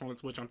 PS4, Xbox One, and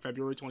Switch on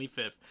February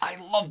 25th. I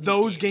love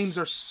those games.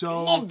 Are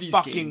so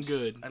fucking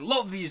good. I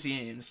love these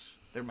games.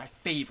 They're my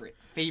favorite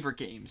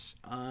games.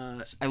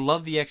 I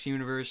love the X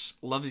universe.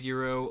 Love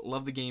Zero.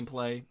 Love the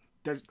gameplay.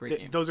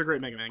 Those are great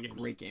Mega Man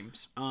games. Great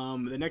games.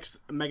 The next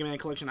Mega Man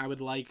collection I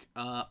would like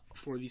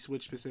for the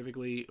Switch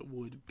specifically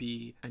would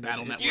be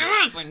Battle Network.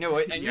 Yes, I knew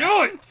it. I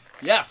knew it.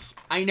 Yes,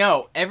 I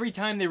know. Every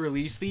time they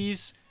release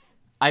these,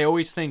 I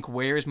always think,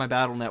 "Where's my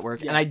Battle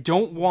Network?" Yeah. And I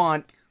don't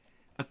want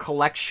a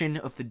collection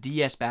of the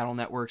DS Battle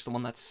Networks, the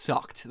one that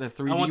sucked, the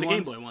 3D ones. I want the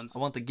Game Boy ones. I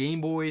want the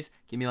Game Boys.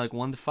 Give me like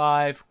 1 to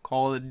 5.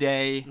 Call it a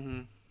day.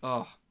 Mm-hmm.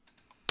 Oh,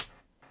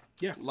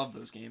 yeah, love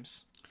those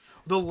games.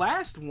 The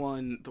last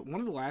one,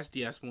 one of the last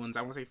DS ones,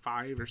 I want to say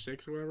 5 or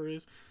 6 or whatever it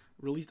is,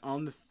 released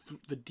on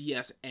the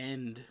DS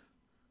and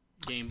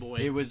Game Boy.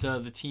 It was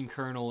the Team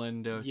Colonel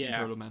and Team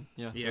Proto Man.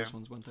 Yeah, those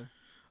ones went there.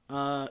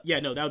 Yeah,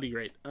 no, that would be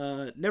great.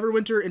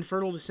 Neverwinter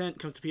Infernal Descent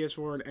comes to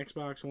PS4 and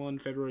Xbox One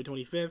February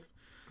 25th.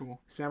 Cool.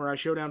 Samurai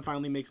Showdown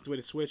finally makes its way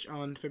to Switch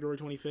on February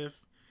 25th.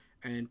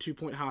 And 2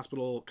 Point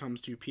Hospital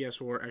comes to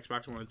PS4,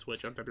 Xbox One, and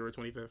Switch on February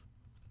 25th.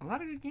 A lot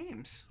of good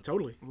games.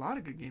 Totally. A lot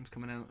of good games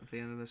coming out at the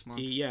end of this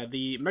month. Yeah,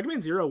 the Mega Man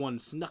Zero one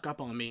snuck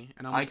up on me,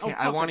 and I'm like,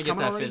 I want to get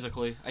that already?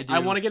 physically. I do. I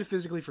want to get it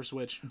physically for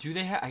Switch. Do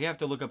they? I have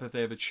to look up if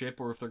they have a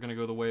chip or if they're gonna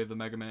go the way of the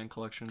Mega Man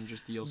collection and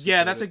just DLC.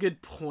 Yeah, that's a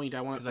good point.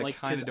 I want to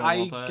because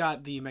I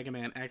got the Mega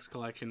Man X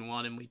collection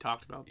one, and we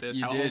talked about this.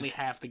 You how did. only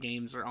half the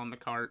games are on the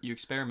cart. You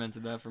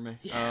experimented that for me.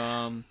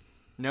 Yeah.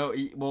 No,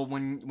 well,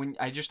 when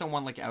I just don't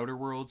want like Outer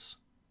Worlds,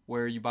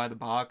 where you buy the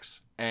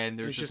box and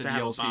there's just a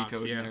DLC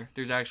code in there.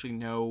 There's actually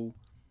no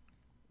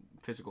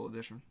physical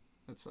edition.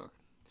 That sucks.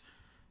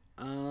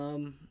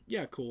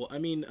 Yeah, cool. I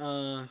mean,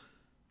 oh,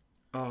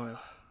 I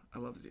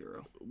love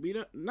Zero. We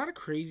not a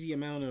crazy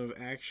amount of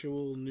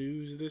actual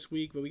news this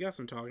week, but we got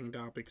some talking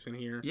topics in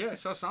here. Yeah, I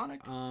saw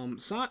Sonic.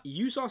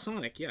 You saw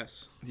Sonic,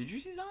 yes. Did you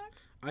see Sonic?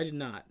 I did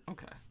not.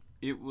 Okay.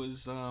 It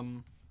was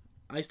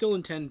I still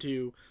intend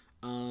to.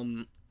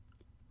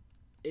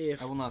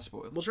 If I will not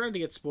spoil. We'll try not to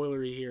get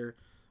spoilery here.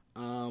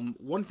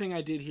 One thing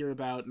I did hear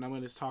about, and I'm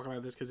going to talk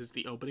about this because it's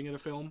the opening of the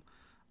film,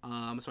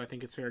 so I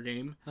think it's fair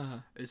game.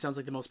 It sounds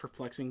like the most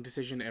perplexing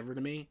decision ever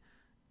to me.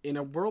 In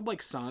a world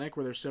like Sonic,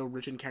 where they're so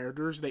rich in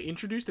characters, they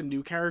introduced a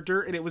new character,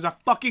 and it was a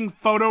fucking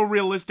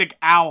photorealistic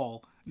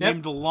owl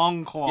named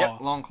Longclaw. Yep,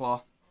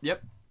 Longclaw.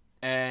 Yep,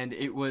 and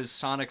it was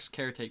Sonic's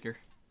caretaker.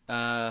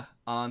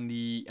 On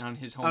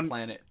his home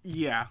planet.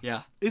 Yeah.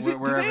 Yeah. Do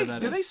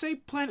they say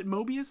Planet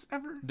Mobius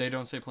ever? They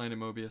don't say Planet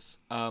Mobius.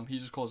 He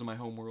just calls it my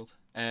home world.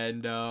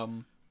 And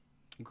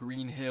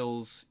Green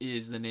Hills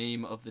is the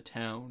name of the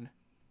town.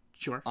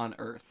 Sure. On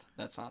Earth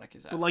that Sonic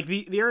is at. But like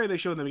the area they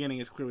showed in the beginning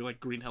is clearly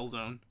like Green Hill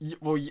Zone.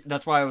 Well,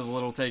 that's why I was a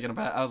little taken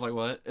aback. I was like,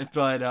 what?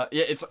 But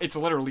yeah, it's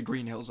literally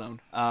Green Hill Zone.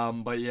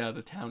 But yeah,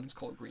 the town is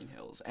called Green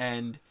Hills,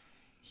 and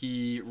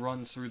he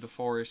runs through the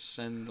forests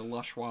and the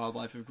lush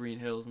wildlife of Green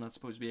Hills, and that's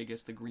supposed to be, I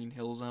guess, the Green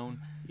Hill Zone.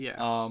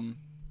 Yeah.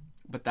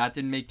 But that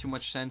didn't make too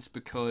much sense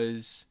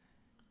because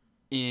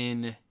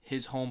on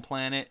his home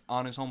planet,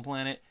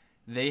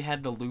 they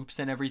had the loops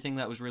and everything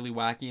that was really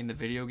wacky in the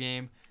video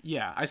game.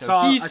 Yeah,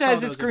 He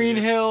says it's Green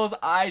Hills.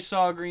 I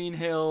saw Green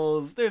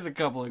Hills. There's a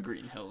couple of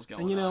Green Hills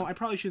going on. And I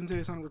probably shouldn't say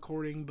this on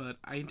recording, but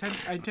I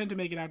intend to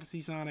make it out to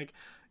see Sonic.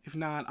 If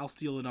not, I'll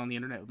steal it on the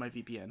internet with my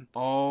VPN.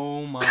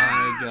 Oh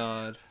my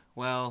god.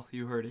 Well,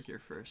 you heard it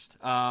here first.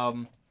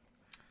 Well,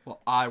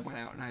 I went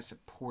out and I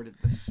supported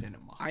the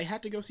cinema. I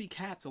had to go see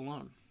Cats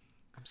alone.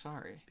 I'm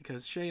sorry.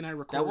 Because Shay and I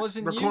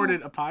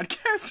recorded a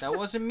podcast. That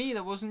wasn't me.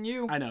 That wasn't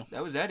you. I know.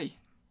 That was Eddie.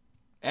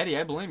 Eddie,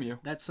 I blame you.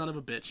 That son of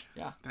a bitch.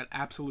 Yeah. That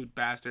absolute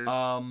bastard.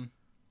 I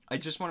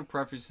just want to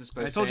preface this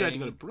by saying... I told you I had to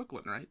go to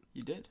Brooklyn, right?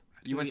 You did.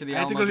 You went to the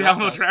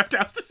Alamo Draft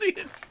House to see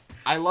it.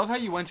 I love how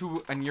you went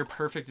to a near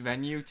perfect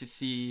venue to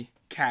see...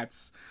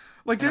 Cats.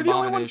 Like, they're the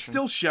only ones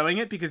still showing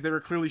it because they were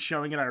clearly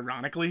showing it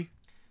ironically.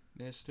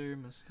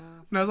 Mr.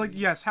 Mustafia. And I was like,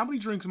 yes, how many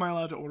drinks am I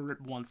allowed to order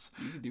at once?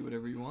 You can do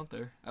whatever you want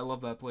there. I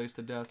love that place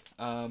to death.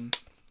 Mr.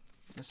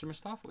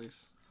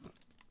 Mistopheles.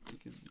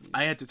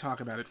 I had to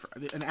talk about it for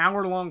an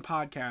hour-long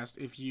podcast.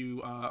 If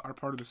you are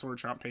part of the Sword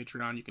Chomp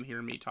Patreon, you can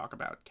hear me talk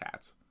about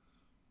cats.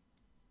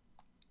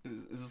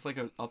 Is this like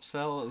an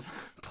upsell?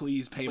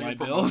 Please pay my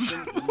bills.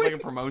 Is this like a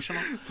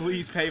promotional?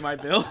 Please pay my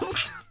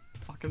bills.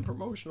 Fucking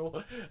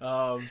promotional.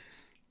 I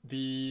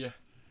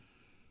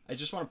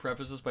just want to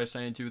preface this by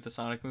saying, too, with the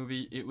Sonic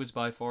movie, it was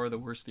by far the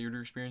worst theater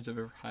experience I've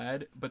ever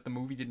had, but the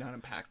movie did not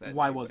impact that.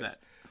 Why was that?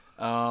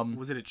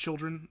 Was it a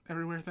children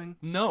everywhere thing?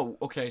 No.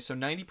 Okay, so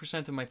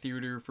 90% of my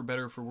theater, for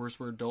better or for worse,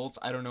 were adults.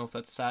 I don't know if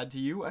that's sad to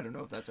you. I don't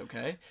know if that's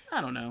okay.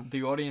 I don't know.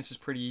 The audience is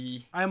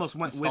pretty I almost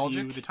went nostalgic.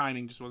 with you. The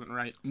timing just wasn't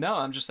right. No,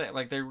 I'm just saying,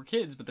 like, they were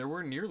kids, but there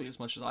weren't nearly as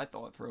much as I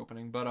thought for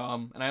opening. But,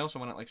 and I also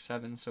went at, like,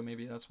 7, so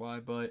maybe that's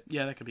why. But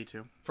yeah, that could be,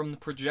 too. From the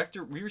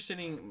projector, we were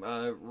sitting,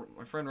 my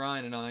friend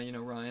Ryan and I,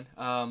 Ryan,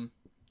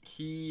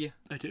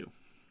 I do.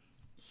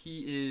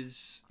 He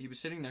was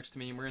sitting next to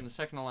me, and we're in the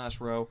second to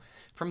last row.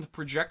 From the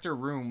projector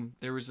room,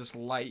 there was this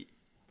light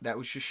that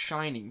was just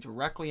shining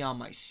directly on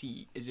my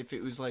seat, as if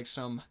it was like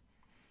some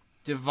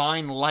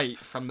divine light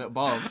from the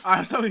above. I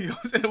was telling you,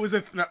 it was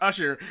an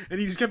usher, and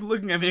he just kept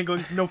looking at me and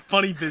going, "No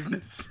funny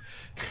business."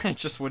 It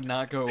just would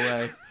not go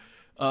away.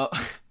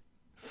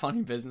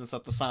 Funny business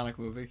at the Sonic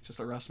movie. Just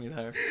arrest me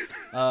there.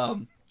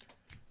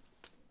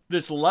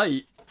 This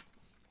light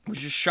was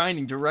just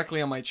shining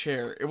directly on my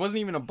chair. It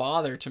wasn't even a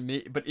bother to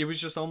me, but it was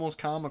just almost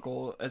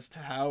comical as to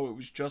how it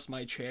was just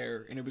my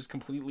chair, and it was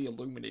completely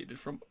illuminated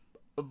from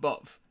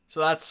above. So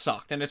that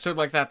sucked, and it stood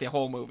like that the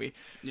whole movie.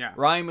 Yeah.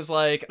 Ryan was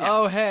like,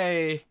 "Oh,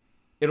 hey,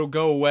 it'll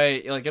go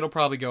away. Like, it'll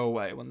probably go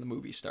away when the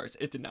movie starts."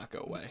 It did not go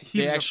away.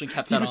 They actually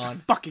kept that on. He was a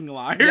fucking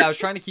liar. Yeah, I was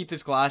trying to keep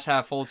this glass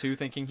half full, too,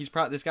 thinking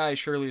this guy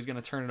surely is going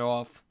to turn it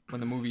off when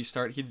the movie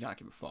starts. He did not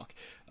give a fuck.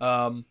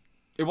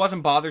 It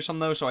wasn't bothersome,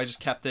 though, so I just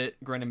kept it,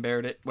 grinned and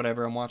bared it,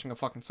 whatever. I'm watching a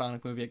fucking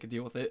Sonic movie, I could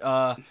deal with it.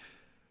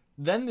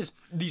 Then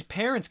these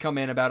parents come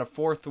in about a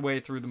fourth way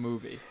through the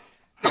movie.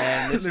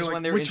 And this is like,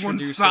 when they're which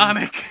one's introducing...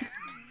 Sonic?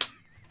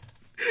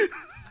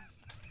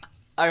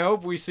 I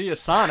hope we see a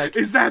Sonic.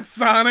 Is that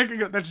Sonic? I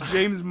go, that's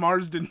James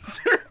Marsden,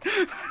 sir.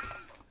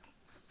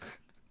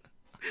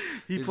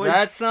 Is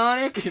that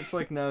Sonic? It's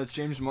like, no, it's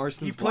James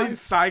Marsden's He played wife.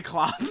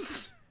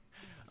 Cyclops.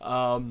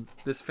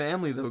 This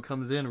family, though,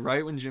 comes in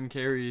right when Jim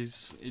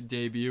Carrey's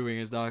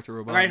debuting as Dr.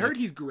 Robotnik. And I heard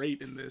he's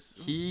great in this.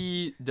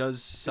 He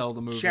does sell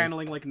the movie.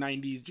 Channeling, like,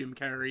 90s Jim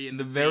Carrey in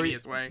the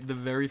zaniest way. The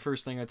very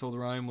first thing I told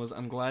Ryan was,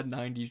 I'm glad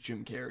 90s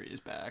Jim Carrey is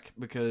back,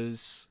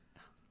 because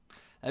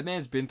that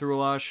man's been through a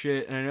lot of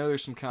shit, and I know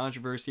there's some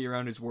controversy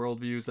around his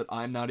worldviews that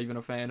I'm not even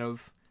a fan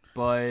of,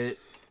 but...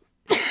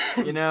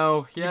 You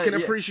know, you can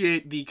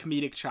appreciate the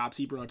comedic chops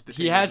he brought to the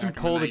table. He hasn't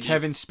back in the pulled a 90s.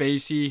 Kevin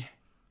Spacey.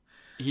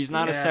 He's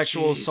not a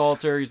sexual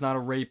assaulter. He's not a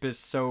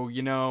rapist. So,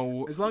 you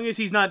know... As long as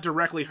he's not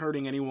directly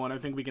hurting anyone, I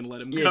think we can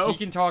let him go. Yeah, if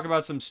he can talk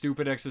about some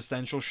stupid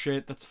existential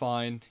shit, that's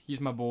fine.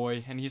 He's my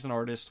boy, and he's an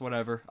artist,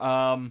 whatever.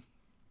 But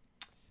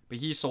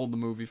he sold the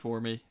movie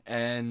for me.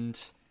 And,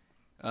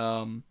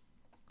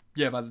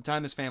 yeah, by the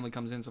time this family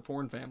comes in, it's a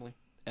foreign family.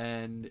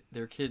 And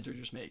their kids are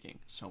just making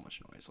so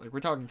much noise. Like, we're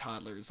talking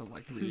toddlers of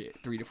like 3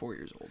 to 4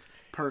 years old.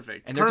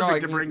 Perfect. And they're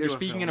Perfect talking, they're to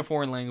speaking in a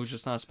foreign language,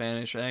 it's not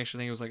Spanish. I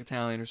actually think it was like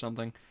Italian or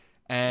something.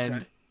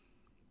 And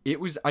it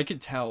was, I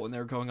could tell when they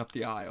were going up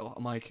the aisle.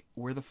 I'm like,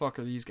 where the fuck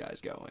are these guys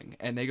going?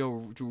 And they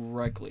go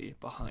directly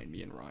behind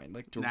me and Ryan,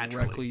 like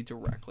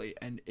directly.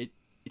 And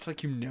it's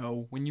like,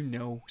 when you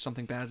know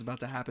something bad's about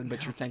to happen,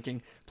 but you're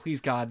thinking,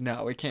 please God,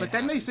 no, it can't. But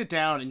then they sit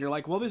down and you're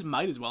like, well, this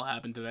might as well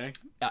happen today.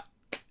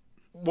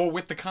 Well,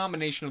 with the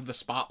combination of the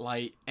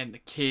spotlight and the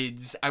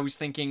kids, I was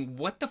thinking,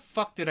 what the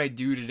fuck did I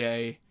do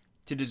today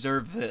to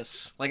deserve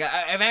this? Like,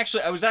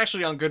 I was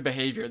actually on good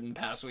behavior in the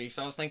past week,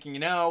 so I was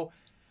thinking, I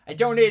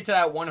donated to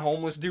that one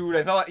homeless dude.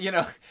 I thought,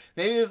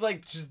 maybe it was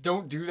like, just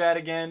don't do that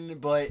again,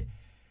 but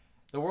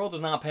the world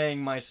was not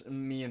paying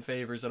me in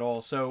favors at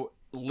all. So,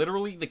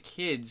 literally, the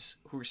kids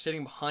who were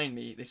sitting behind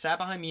me, they sat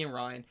behind me and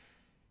Ryan,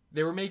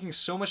 they were making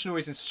so much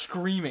noise and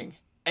screaming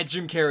at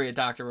Jim Carrey, at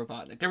Dr.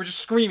 Robotnik. They were just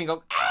screaming,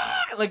 going, ah!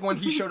 Like when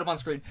he showed up on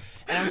screen.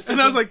 And I was thinking,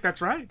 and I was like,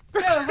 that's right.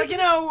 I was like, he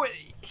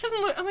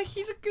doesn't look, I'm like,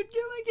 he's a good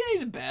guy. Like, yeah,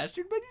 he's a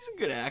bastard, but he's a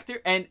good actor.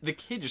 And the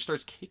kid just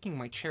starts kicking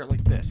my chair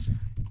like this.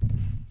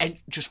 And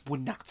just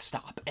would not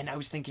stop. And I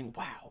was thinking,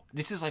 wow,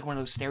 this is like one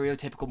of those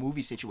stereotypical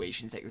movie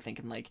situations that you're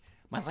thinking, like,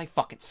 my life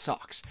fucking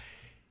sucks.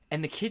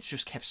 And the kids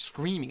just kept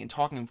screaming and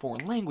talking in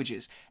foreign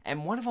languages.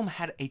 And one of them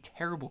had a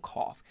terrible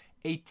cough.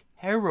 A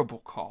terrible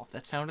cough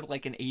that sounded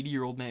like an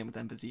 80-year-old man with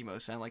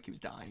emphysema. Sounded like he was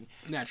dying.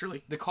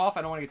 Naturally. The cough,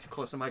 I don't want to get too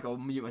close to the mic. I'll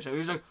mute myself. He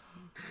was like...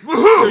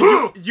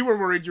 So you were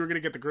worried you were going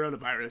to get the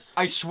coronavirus.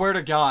 I swear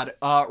to God.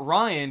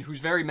 Ryan, who's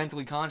very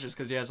mentally conscious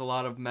because he has a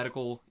lot of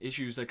medical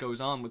issues that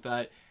goes on with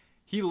that,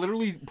 he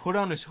literally put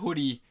on his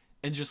hoodie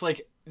and just,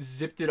 like,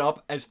 zipped it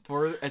up as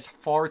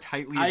far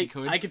tightly as he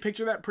could. I can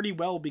picture that pretty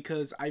well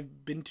because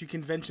I've been to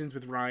conventions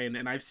with Ryan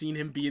and I've seen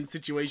him be in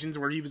situations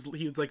where he was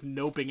like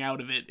noping out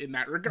of it in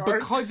that regard.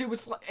 Because it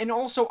was, and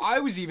also I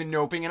was even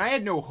noping and I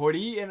had no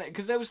hoodie, and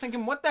because I was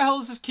thinking, what the hell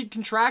is this kid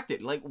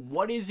contracted? Like,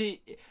 what is it?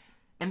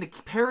 And the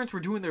parents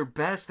were doing their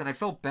best, and I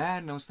felt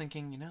bad, and I was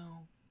thinking,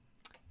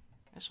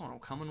 I just want to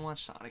come and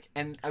watch Sonic.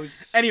 And I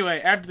was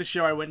anyway. After the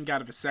show, I went and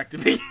got a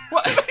vasectomy.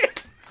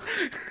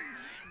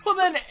 Well,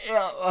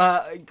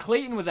 then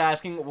Clayton was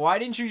asking, why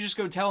didn't you just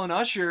go tell an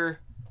usher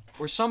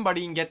or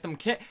somebody and get them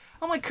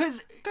I'm like,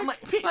 what am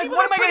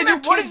I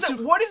going to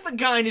do? What is the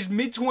guy in his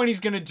mid-20s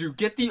going to do?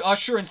 Get the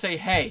usher and say,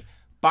 hey,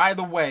 by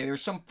the way,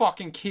 there's some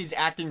fucking kids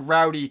acting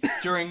rowdy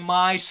during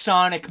my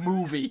Sonic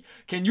movie.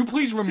 Can you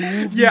please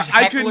remove these hecklers?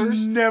 I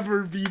could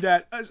never be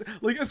that.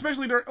 Like,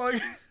 especially during,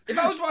 like... If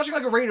I was watching,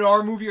 like, a rated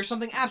R movie or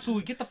something,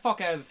 absolutely, get the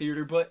fuck out of the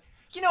theater, but...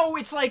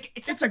 it's like,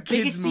 it's not the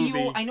biggest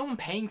deal. I know I'm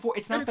paying for it.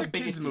 It's not the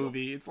biggest deal.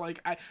 Movie. It's like,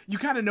 you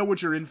kind of know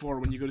what you're in for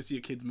when you go to see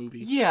a kid's movie.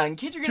 Yeah, and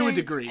kids are to a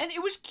degree. And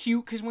it was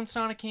cute, because when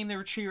Sonic came, they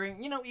were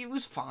cheering. It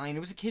was fine. It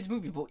was a kid's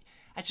movie, but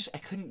I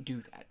couldn't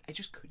do that. I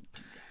just couldn't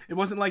do that. It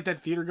wasn't like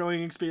that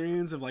theater-going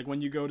experience of, like, when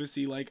you go to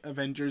see, like,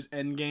 Avengers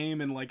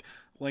Endgame and,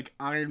 like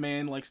Iron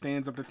Man, like,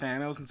 stands up to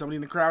Thanos and somebody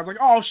in the crowd's like,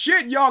 oh,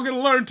 shit, y'all gonna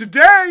learn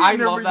today! I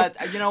love that.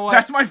 Like, you know what?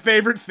 That's my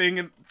favorite thing,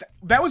 and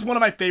that was one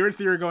of my favorite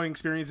theater-going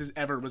experiences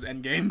ever, was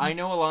Endgame. I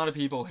know a lot of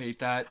people hate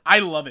that. I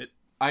love it.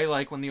 I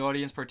like when the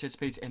audience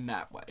participates in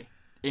that way.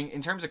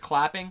 In terms of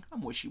clapping,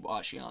 I'm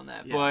wishy-washy on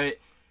that. Yeah.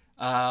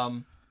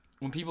 But,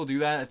 when people do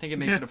that, I think it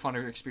makes it a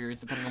funner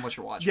experience depending on what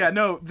you're watching. Yeah,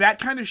 no, that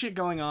kind of shit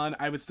going on,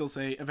 I would still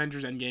say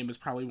Avengers Endgame is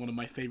probably one of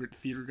my favorite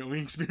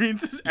theater-going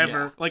experiences ever.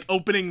 Yeah. Like,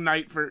 opening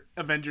night for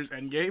Avengers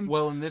Endgame.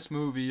 Well, in this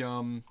movie,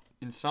 in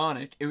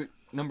Sonic,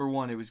 number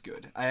one, it was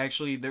good. I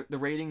actually, the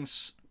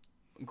ratings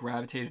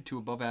gravitated to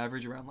above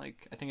average around,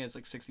 like, I think it has,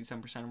 like,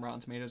 67% on Rotten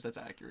Tomatoes. That's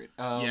accurate.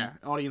 Yeah,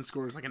 audience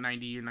score is like a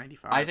 90 or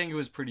 95. I think it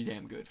was pretty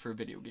damn good for a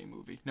video game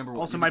movie. Number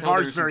one. Also, my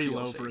bar is very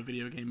low for a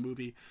video game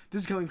movie.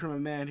 This is coming from a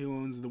man who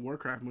owns the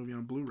Warcraft movie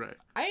on Blu-ray.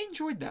 I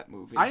enjoyed that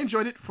movie. I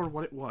enjoyed it for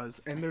what it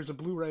was, and there's a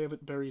Blu-ray of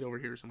it buried over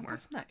here somewhere.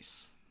 That's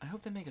nice. I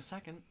hope they make a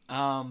second.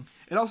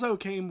 It also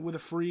came with a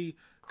free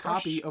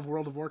copy of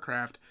World of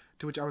Warcraft,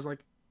 to which I was like,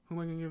 Who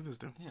am I gonna give this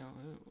to? Yeah.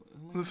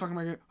 Who the fuck am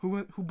I gonna?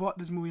 Who bought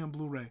this movie on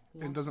Blu-ray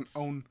and doesn't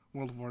own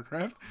World of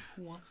Warcraft?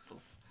 Who wants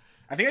this?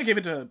 I think I gave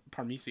it to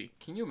Parmisi.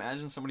 Can you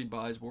imagine somebody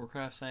buys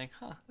Warcraft saying,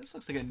 "Huh, this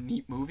looks like a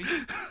neat movie.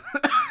 This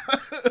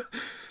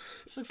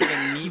looks like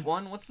a neat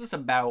one. What's this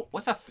about?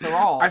 What's a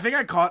thrall?" I think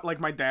I caught like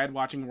my dad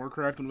watching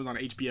Warcraft when it was on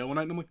HBO one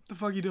night, and I'm like, "The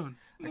fuck are you doing?"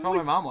 I called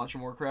my mom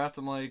watching Warcraft.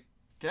 I'm like,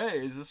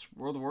 "Hey, is this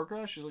World of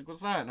Warcraft?" She's like,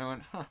 "What's that?" And I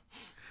went, "Huh."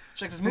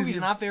 She's like, "This movie's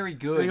not very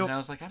good." And I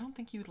was like, "I don't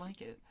think you would like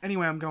it."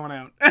 Anyway, I'm going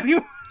out.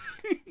 Anyway.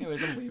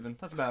 Anyways, I'm leaving.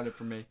 That's about it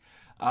for me.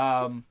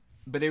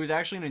 But it was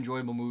actually an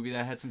enjoyable movie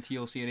that had some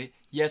TLC in it.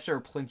 Yes, there are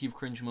plenty of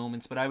cringe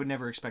moments, but I would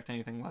never expect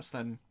anything less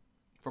than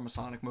from a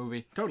Sonic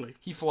movie. Totally.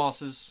 He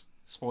flosses.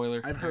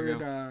 Spoiler. I've heard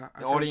the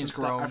audience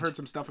groaned. I've heard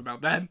some stuff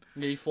about that.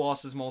 Yeah, he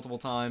flosses multiple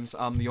times.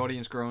 The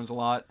audience groans a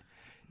lot.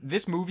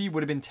 This movie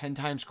would have been 10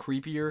 times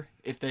creepier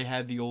if they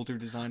had the older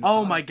design.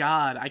 Oh my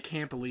god, I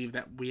can't believe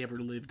that we ever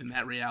lived in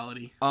that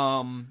reality.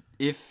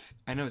 If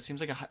I know it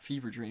seems like a hot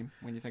fever dream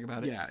when you think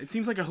about it. Yeah, it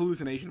seems like a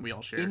hallucination we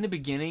all share. In the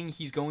beginning,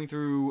 he's going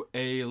through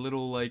a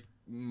little like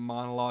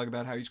monologue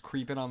about how he's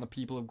creeping on the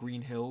people of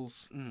Green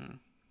Hills.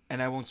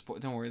 And I won't spoil.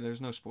 Don't worry, there's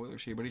no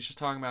spoilers here. But he's just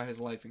talking about his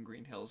life in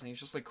Green Hills, and he's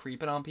just like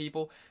creeping on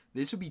people.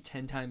 This would be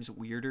 10 times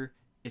weirder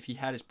if he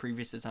had his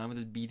previous design with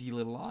his beady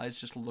little eyes,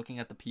 just looking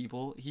at the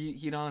people.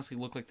 He'd honestly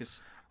look like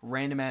this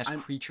random ass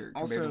creature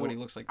compared to what he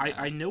looks like now.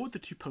 I know what the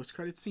 2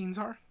 post-credit scenes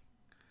are,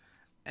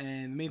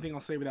 and the main thing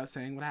I'll say without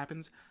saying what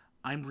happens,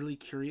 I'm really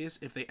curious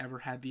if they ever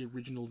had the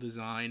original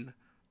design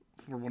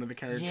for one of the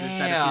characters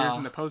that appears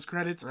in the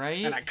post-credits,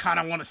 right? And I kind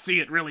of want to see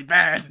it really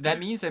bad. That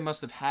means they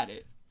must have had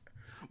it.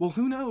 Well,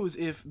 who knows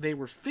if they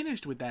were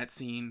finished with that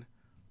scene.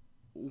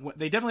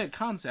 They definitely had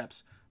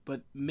concepts,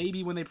 but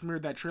maybe when they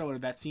premiered that trailer,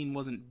 that scene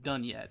wasn't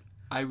done yet.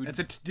 It's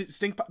a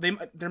distinct.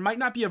 There might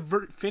not be a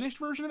finished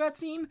version of that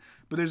scene,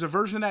 but there's a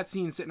version of that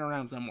scene sitting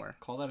around somewhere.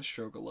 Call that a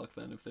stroke of luck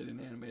then, if they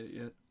didn't animate it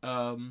yet.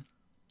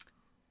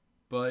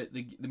 But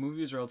the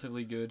movie was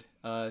relatively good.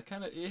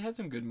 It had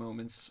some good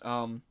moments.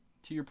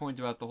 To your point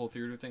about the whole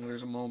theater thing,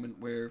 there's a moment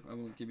where, I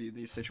won't give you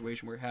the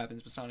situation where it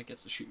happens, but Sonic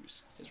gets the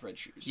shoes, his red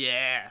shoes.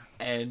 Yeah.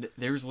 And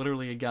there was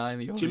literally a guy in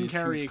the audience Jim who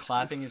was Carrey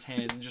clapping his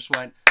hands and just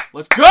went,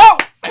 "Let's go!"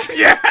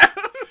 Yeah.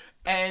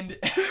 And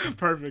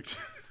perfect.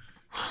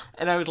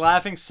 And I was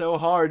laughing so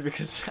hard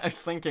because I was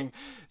thinking,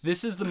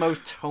 this is the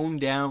most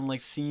toned down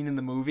like scene in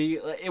the movie.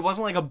 It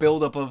wasn't like a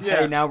build-up of,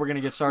 hey, now we're gonna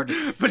get started.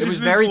 But it just was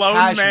very lone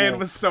casual. Man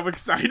was so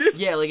excited.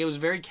 Yeah, like it was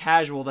very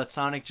casual that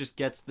Sonic just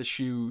gets the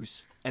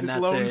shoes and this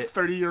that's lone it.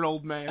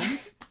 30-year-old man.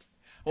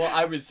 Well,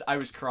 I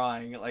was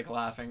crying, like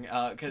laughing,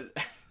 because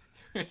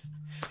it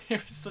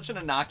was such an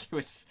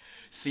innocuous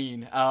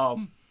scene.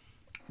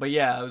 But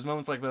yeah, it was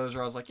moments like those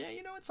where I was like, yeah,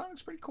 you know what,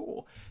 Sonic's pretty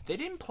cool. They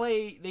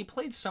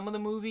played some of the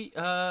movie,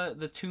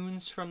 the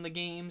tunes from the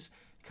games.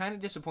 Kind of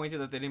disappointed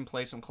that they didn't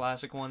play some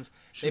classic ones.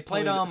 They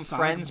played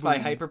Friends by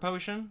Hyper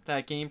Potion,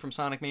 that game from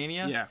Sonic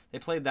Mania. Yeah. They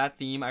played that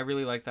theme. I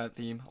really like that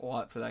theme a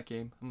lot for that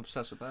game. I'm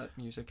obsessed with that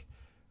music.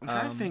 I'm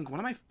trying to think.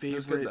 One of my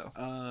favorite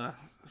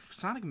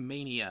Sonic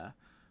Mania.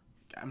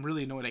 I'm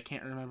really annoyed I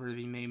can't remember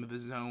the name of the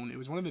zone. It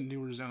was one of the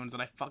newer zones that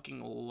I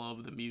fucking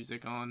love the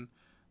music on.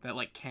 That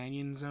like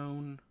Canyon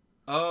Zone.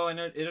 Oh, I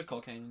know it is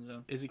called Canyon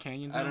Zone. Is it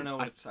Canyon Zone? I don't know.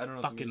 I don't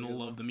know. Fucking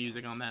love the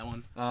music on that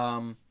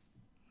one.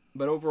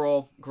 But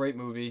overall, great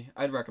movie.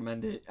 I'd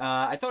recommend it.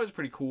 I thought it was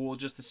pretty cool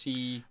just to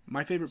see.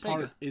 My favorite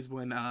part is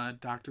when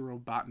Dr.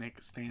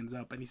 Robotnik stands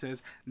up and he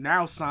says,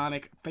 "Now,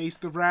 Sonic, face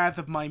the wrath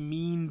of my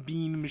mean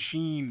bean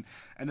machine."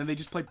 And then they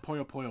just play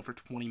Puyo Puyo for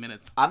 20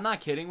 minutes. I'm not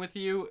kidding with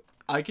you.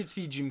 I could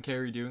see Jim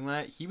Carrey doing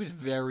that. He was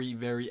very,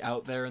 very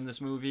out there in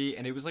this movie,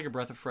 and it was like a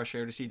breath of fresh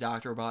air to see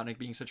Dr. Robotnik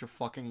being such a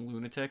fucking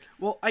lunatic.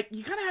 Well,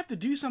 you kind of have to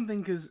do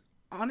something, because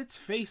on its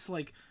face,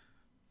 like,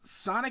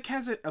 Sonic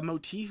has a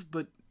motif,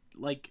 but,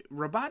 like,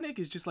 Robotnik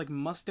is just, like,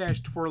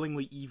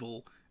 mustache-twirlingly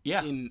evil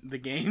in the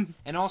game.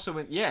 And also,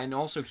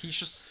 he's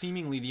just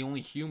seemingly the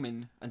only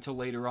human until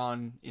later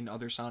on in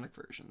other Sonic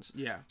versions.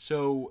 Yeah.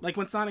 So... like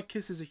when Sonic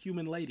kisses a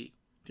human lady.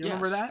 Do you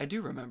remember that? I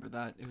do remember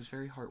that. It was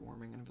very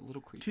heartwarming and a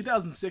little creepy.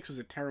 2006 was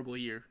a terrible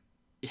year.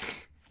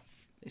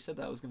 They said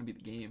that was going to be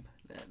the game.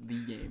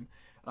 The game.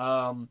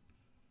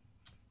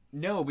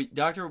 No, but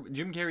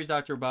Jim Carrey's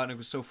Dr. Robotnik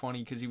was so funny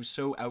because he was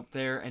so out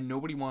there and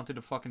nobody wanted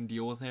to fucking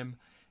deal with him.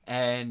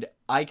 And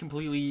I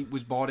completely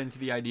was bought into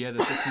the idea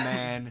that this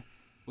man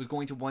was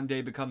going to one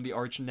day become the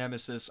arch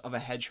nemesis of a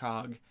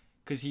hedgehog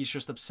because he's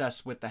just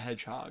obsessed with the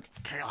hedgehog.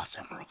 Chaos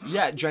Emeralds.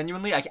 Yeah,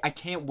 genuinely, I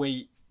can't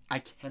wait. I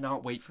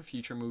cannot wait for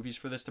future movies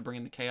for this to bring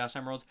in the Chaos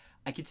Emeralds.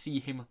 I could see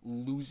him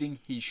losing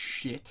his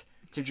shit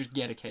to just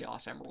get a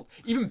Chaos Emerald.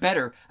 Even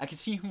better, I could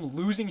see him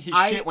losing his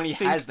shit when he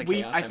has the Chaos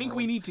Emeralds. I think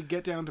we need to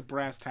get down to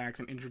brass tacks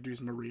and introduce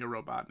Maria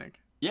Robotnik.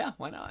 Yeah,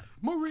 why not?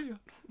 Maria.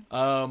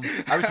 I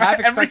was half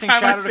expecting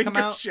Shadow to come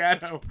out.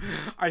 Shadow,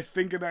 I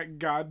think of that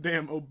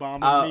goddamn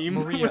Obama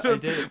meme. Maria, I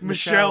did it.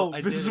 Michelle,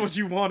 this is what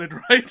you wanted,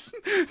 right?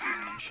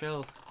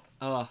 Michelle.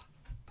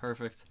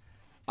 Perfect.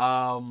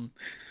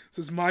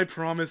 This is my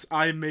promise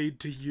I made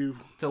to you.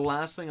 The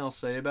last thing I'll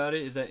say about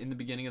it is that in the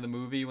beginning of the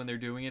movie, when they're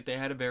doing it, they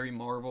had a very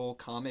Marvel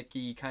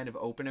comic-y kind of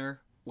opener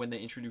when they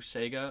introduce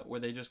Sega, where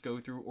they just go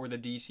through, or the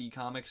DC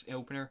Comics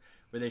opener,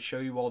 where they show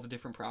you all the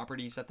different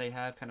properties that they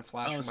have, kind of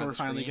flashing by so we're the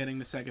screen. finally getting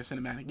the Sega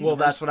Cinematic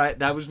Universe. Well,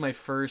 that was my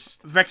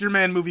first... Vector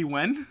Man movie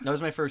when? That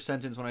was my first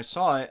sentence when I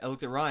saw it. I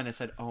looked at Ryan, I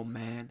said, oh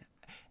man.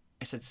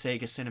 I said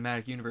Sega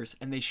Cinematic Universe,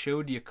 and they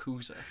showed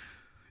Yakuza.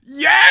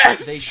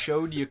 Yes! They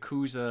showed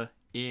Yakuza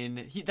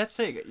in... that's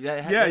Sega.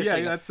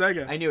 Sega. That's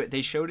Sega. I knew it.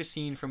 They showed a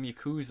scene from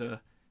Yakuza.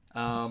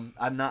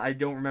 I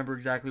don't remember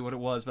exactly what it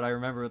was, but I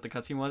remember what the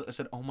cutscene was. I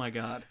said, "Oh my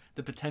god,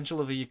 the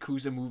potential of a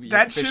Yakuza movie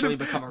has officially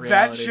become a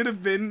reality." That should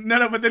have been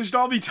but they should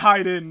all be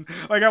tied in.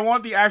 Like, I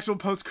want the actual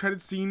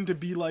post-credit scene to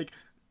be like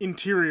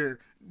interior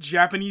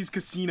Japanese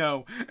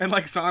casino, and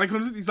like Sonic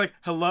comes, he's like,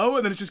 "Hello,"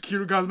 and then it's just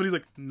Kiryu Kazuma, he's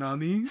like,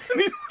 "Nani?" And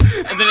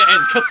then it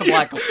ends, cuts to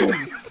black.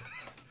 Boom.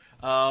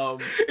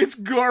 It's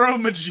Goro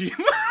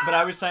Majima. But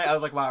I was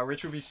like, wow,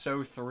 Rich would be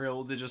so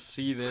thrilled to just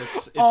see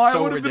this. It's I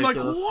so would have been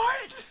ridiculous. like,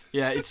 what?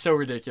 Yeah, it's so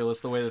ridiculous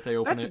the way that they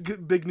open That's it.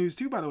 good, big news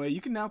too, by the way. You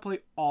can now play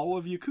all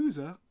of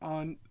Yakuza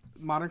on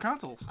modern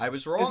consoles. I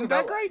was wrong. Isn't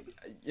that great?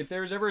 If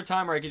there was ever a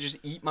time where I could just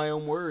eat my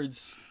own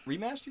words,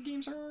 remastered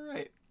games are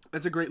alright.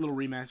 That's a great little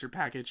remaster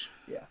package.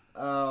 Yeah.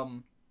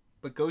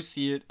 But go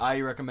see it.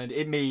 I recommend it.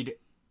 It made...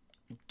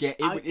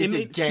 It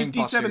made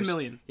 57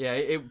 million. Yeah,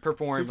 it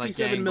performed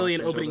 57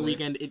 million opening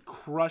weekend. It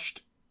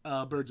crushed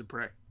Birds of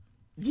Prey.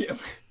 Yeah.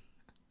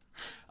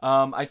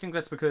 I think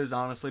that's because,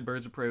 honestly,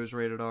 Birds of Prey was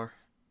rated R.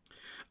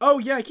 Oh,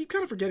 yeah, I keep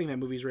kind of forgetting that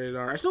movie's rated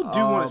R. I still do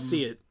want to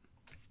see it.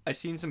 I've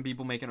seen some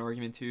people make an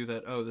argument, too,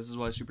 that, this is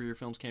why superhero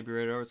films can't be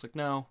rated R. It's like,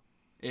 no.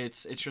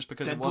 It's just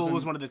because Deadpool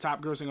was one of the top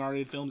grossing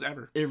R-rated films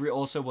ever. It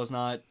also was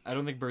not... I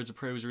don't think Birds of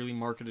Prey was really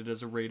marketed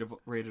as a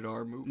rated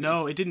R movie.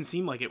 No, it didn't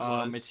seem like it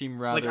was. It seemed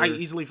rather... Like, I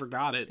easily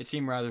forgot it. It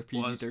seemed rather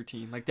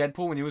PG-13. Like,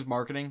 Deadpool, when he was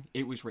marketing,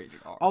 it was rated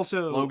R.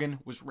 Also... Logan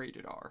was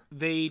rated R.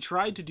 They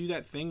tried to do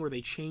that thing where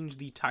they changed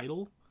the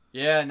title.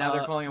 Yeah, now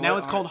they're calling it... Now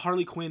it's called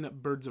Harley Quinn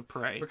Birds of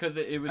Prey. Because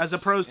it was... As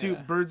opposed to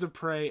Birds of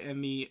Prey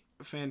and the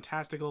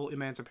fantastical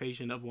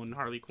emancipation of one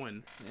Harley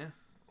Quinn.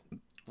 Yeah.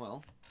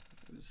 Well,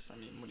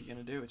 what are you going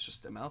to do? It's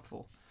just a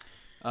mouthful.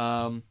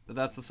 But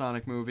that's the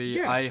Sonic movie.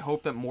 Yeah. I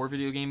hope that more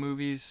video game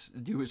movies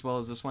do as well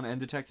as this one, and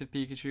Detective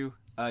Pikachu.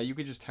 You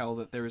could just tell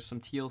that there was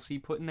some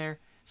TLC put in there.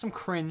 Some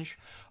cringe.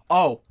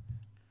 Oh,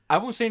 I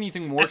won't say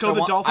anything more. Echo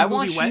the Dolphin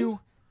movie when?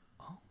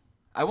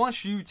 I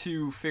want you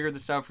to figure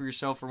this out for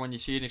yourself for when you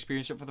see it and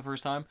experience it for the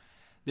first time.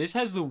 This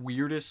has the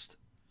weirdest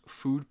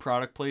food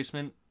product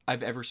placement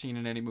I've ever seen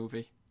in any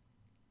movie.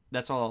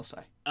 That's all I'll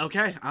say.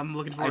 Okay, I'm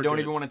looking forward to it. I don't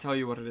even want to tell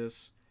you what it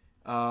is.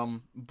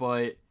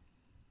 But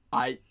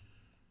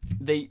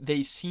they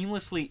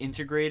seamlessly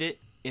integrate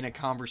it in a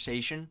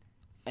conversation,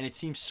 and it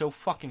seems so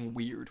fucking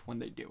weird when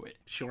they do it.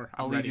 Sure,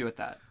 I'll leave you at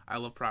that. I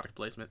love product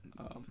placement.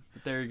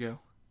 But there you go.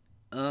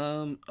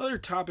 Other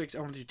topics I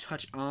wanted to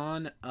touch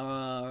on.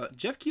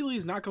 Jeff Keighley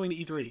is not going to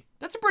E3.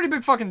 That's a pretty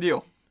big fucking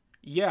deal.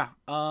 Yeah.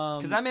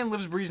 Because that man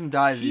lives, breathes, and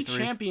dies he E3. He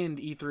championed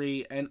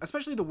E3, and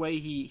especially the way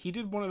he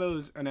did one of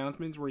those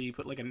announcements where you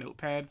put like a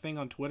notepad thing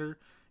on Twitter,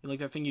 like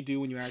that thing you do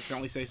when you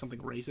accidentally say something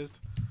racist.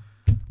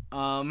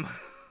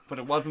 But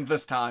it wasn't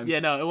this time. Yeah,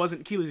 no, it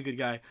wasn't. Keighley's a good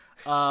guy.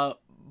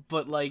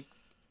 But like,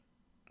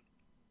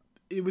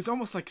 it was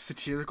almost like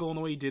satirical in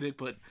the way he did it,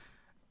 but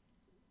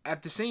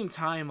at the same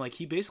time, like,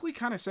 he basically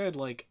kind of said,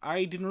 like,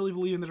 I didn't really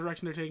believe in the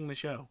direction they're taking the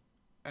show,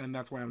 and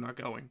that's why I'm not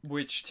going.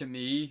 Which, to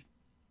me,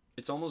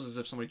 it's almost as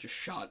if somebody just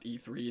shot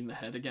E3 in the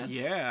head again.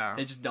 Yeah.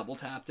 They just double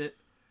tapped it.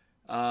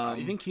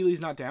 You think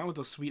Keighley's not down with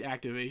those sweet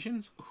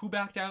activations? Who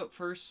backed out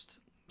first?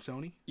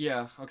 Sony?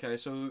 Yeah, okay,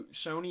 so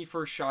Sony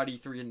first shot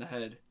E3 in the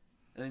head.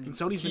 And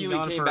Sony's been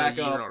gone for a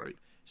year already.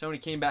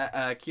 Sony came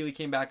back, Keighley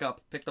came back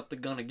up, picked up the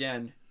gun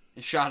again,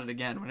 and shot it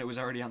again when it was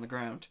already on the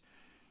ground.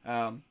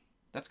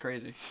 That's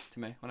crazy to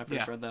me when I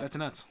first read that. That's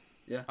nuts.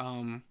 Yeah.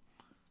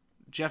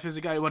 Jeff is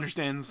a guy who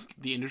understands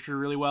the industry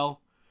really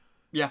well.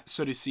 Yeah.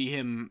 So to see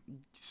him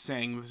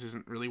saying this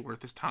isn't really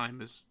worth his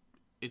time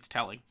it's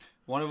telling.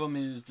 One of them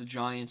is the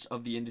giants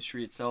of the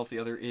industry itself. The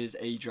other is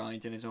a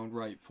giant in his own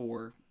right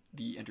for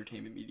the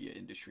entertainment media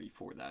industry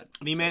for that.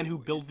 The man who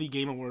built the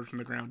Game Awards from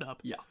the ground up.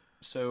 Yeah.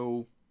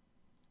 So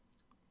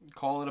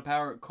call it a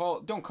power.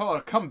 Don't call it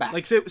a comeback.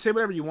 Like say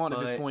whatever you want at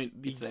this point.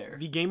 It's there.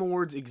 The Game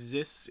Awards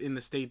exists in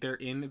the state they're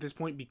in at this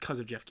point because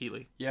of Jeff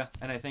Keighley. Yeah,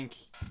 and I think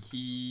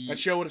that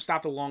show would have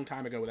stopped a long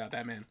time ago without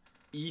that man.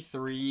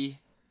 E3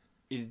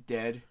 is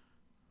dead,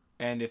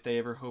 and if they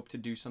ever hope to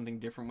do something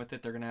different with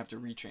it, they're gonna have to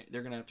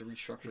They're gonna have to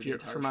restructure the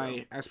entire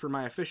show. As per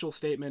my official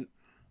statement,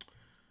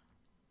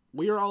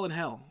 we are all in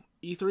hell.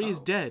 E3 is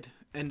dead,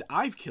 and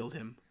I've killed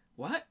him.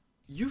 What?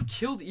 You've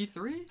killed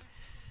E3?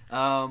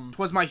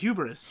 'Twas my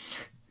hubris.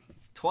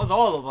 'Twas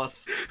all of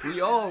us.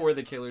 We all were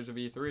the killers of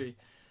E3.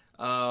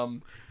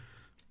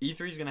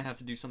 E3 is gonna have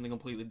to do something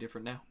completely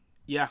different now.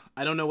 Yeah,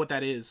 I don't know what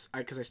that is,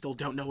 because I still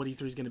don't know what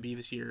E3 is gonna be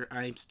this year.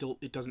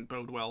 It doesn't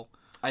bode well.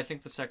 I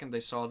think the second they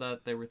saw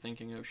that, they were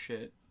thinking, "Oh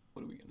shit,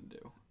 what are we gonna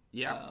do?"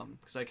 Yeah.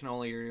 Because I can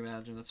only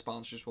imagine that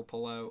sponsors will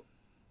pull out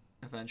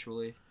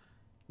eventually.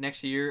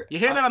 Next year... You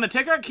hear that on the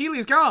ticker?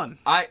 Keely's gone.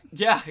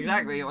 Yeah,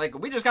 exactly. Like,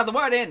 we just got the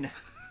word in.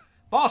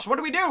 Boss, what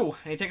do we do?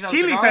 And he takes out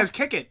Keely a cigar. says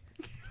kick it.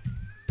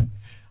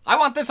 I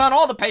want this on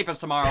all the papers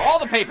tomorrow. All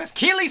the papers.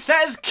 Keely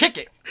says kick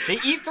it. The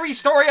E3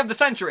 story of the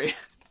century.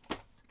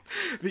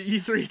 The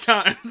E3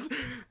 Times.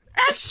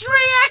 Extra,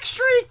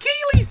 extra!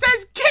 Keely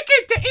says kick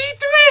it to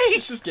E3!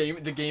 It's just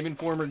the Game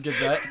Informer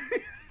Gazette.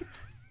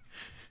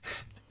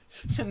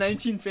 The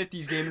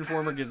 1950s Game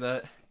Informer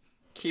Gazette.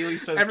 Keely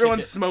says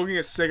everyone's kick it. smoking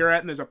a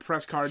cigarette and there's a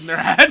press card in their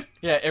head.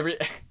 Yeah,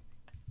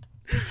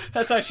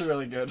 That's actually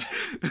really good.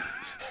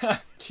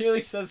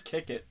 Keely says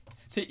kick it.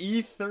 The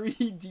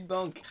E3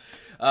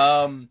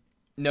 debunk.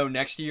 No,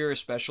 next year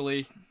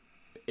especially,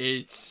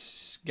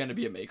 it's gonna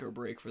be a make or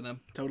break for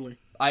them. Totally.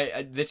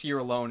 I this year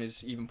alone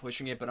is even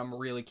pushing it, but I'm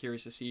really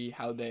curious to see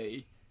how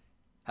they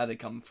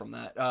come from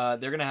that.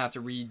 They're gonna have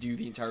to redo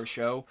the entire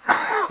show,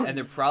 and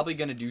they're probably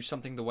gonna do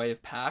something the way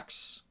of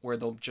PAX, where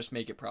they'll just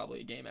make it probably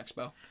a game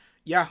expo.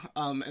 Yeah,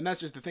 and that's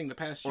just the thing. The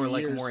past few or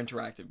like years, a more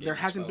interactive game there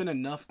hasn't expo. been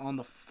enough on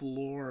the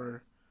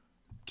floor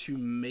to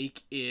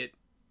make it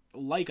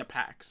like a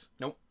PAX.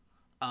 Nope.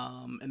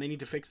 And they need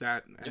to fix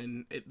that. Yep.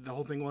 And the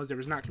whole thing was there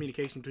was not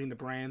communication between the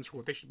brands for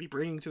what they should be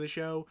bringing to the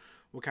show,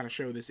 what kind of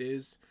show this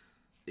is.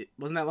 It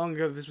wasn't that long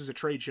ago that this was a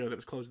trade show that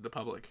was closed to the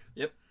public.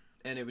 Yep.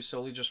 And it was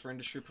solely just for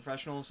industry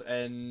professionals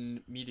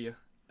and media.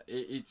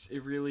 It's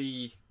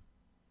really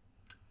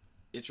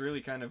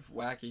kind of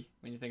wacky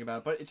when you think about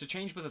it. But it's a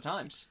change with the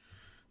times.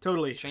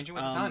 Totally. Changing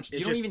with the times.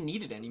 You don't even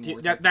need it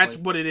anymore. That's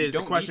what it is.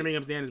 The question being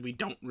understand is we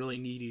don't really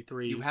need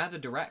E3. You have the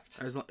direct.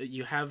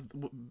 You have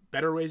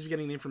better ways of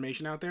getting the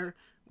information out there.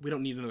 We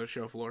don't need another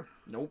show floor.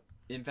 Nope.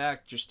 In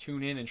fact, just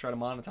tune in and try to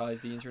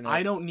monetize the internet.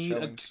 I don't need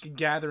a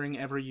gathering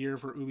every year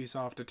for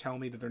Ubisoft to tell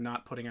me that they're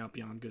not putting out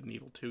Beyond Good and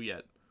Evil 2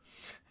 yet.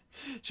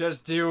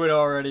 Just do it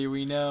already,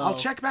 we know. I'll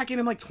check back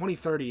in like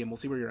 2030 and we'll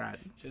see where you're at.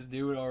 Just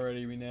do it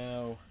already, we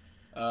know.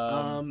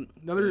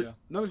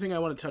 Another thing I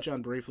want to touch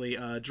on briefly.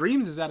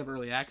 Dreams is out of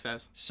early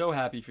access. So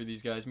happy for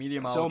these guys.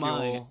 Media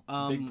Molecule,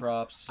 big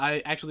props.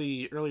 I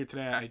actually, earlier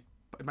today,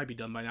 it might be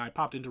done by now. I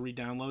popped in to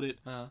re-download it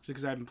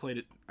because I haven't played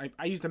it.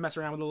 I used to mess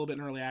around with it a little bit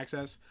in early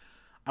access.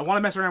 I want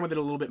to mess around with it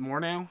a little bit more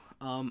now.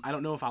 I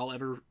don't know if I'll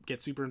ever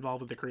get super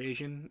involved with the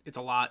creation. It's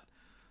a lot,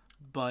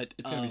 but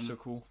it's gonna be so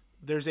cool.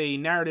 There's a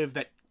narrative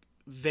that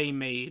they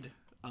made,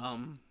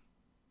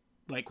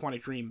 like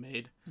Quantic Dream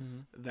made. Mm-hmm.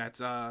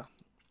 That's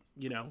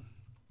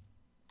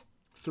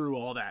through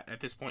all that at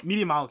this point.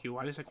 Media Molecule.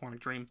 Why did I say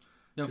Quantic Dream?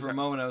 No, for a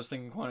moment I was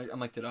thinking Quantic.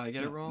 I'm like, did I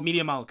get it wrong?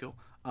 Media Molecule.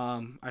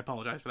 I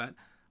apologize for that.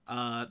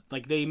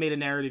 Like they made a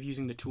narrative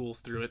using the tools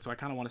through it, so I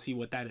kind of want to see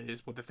what that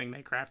is, what the thing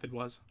they crafted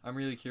was. I'm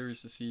really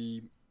curious to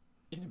see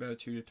in about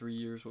 2 to 3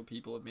 years what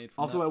people have made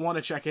from Also, that. I want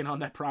to check in on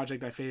that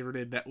project I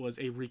favorited that was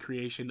a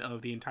recreation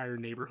of the entire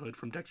neighborhood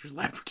from Dexter's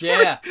Laboratory.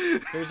 Yeah.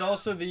 There's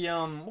also the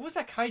what was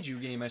that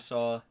kaiju game I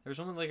saw? There's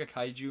one like a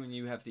kaiju and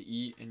you have to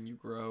eat and you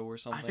grow or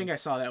something. I think I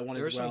saw that one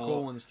as well. There were some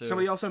cool ones too.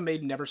 Somebody also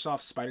made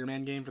Neversoft's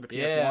Spider-Man game for the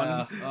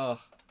PS1. Yeah.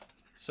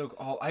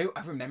 I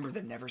remember the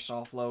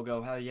Neversoft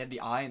logo, how you had the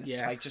eye and the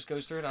spike just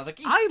goes through it. I was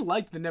like, I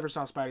liked the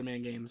Neversoft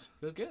Spider-Man games.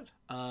 It was good.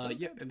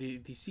 Yeah,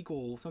 the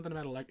sequel, something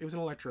about it was an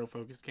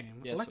Electro-focused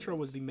game. Yes, Electro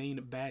was the main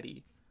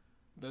baddie.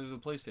 Those were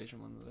the PlayStation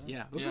ones, was it?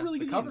 Yeah, those were really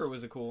good. The cover games.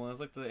 was cool, and it was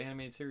like the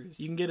animated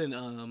series. You can get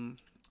an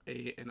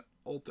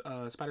old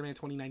Spider-Man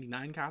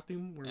 2099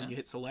 costume where when you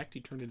hit select,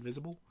 you turn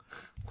invisible.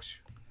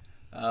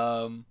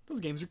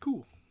 Those games are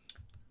cool.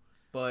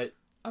 But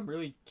I'm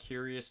really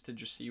curious to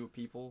just see what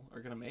people are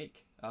gonna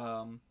make.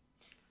 I'm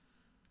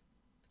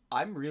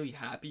really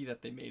happy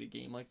that they made a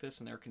game like this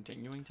and they're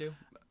continuing to,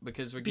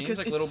 because games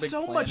like Little Big Planet. Because it's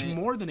so much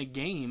more than a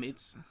game.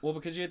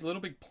 Because you had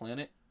Little Big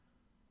Planet,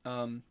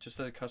 just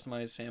a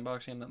customized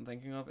sandbox game that I'm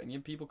thinking of, and you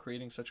have people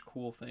creating such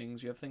cool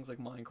things. You have things like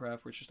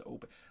Minecraft, which is just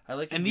open.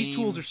 These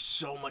tools are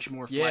so much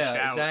more fleshed out.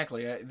 Yeah,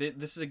 exactly.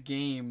 This is a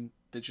game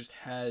that just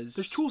has.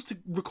 There's tools to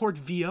record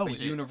VO. A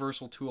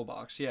universal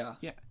toolbox, yeah.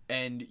 Yeah.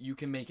 And you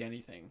can make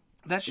anything.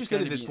 That's just it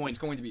at this point. It's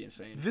going to be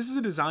insane. This is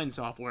a design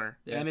software,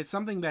 and it's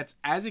something that's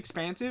as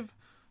expansive,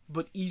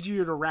 but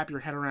easier to wrap your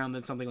head around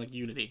than something like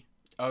Unity.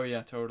 Oh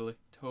yeah, totally,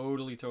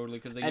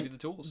 because they give you the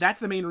tools. That's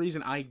the main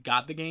reason I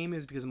got the game,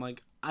 is because I'm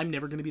like, I'm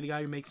never going to be the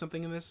guy who makes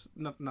something in this,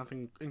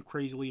 nothing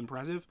crazily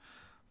impressive,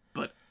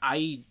 but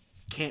I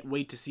can't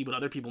wait to see what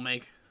other people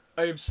make.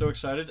 I am so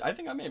excited. I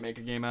think I may make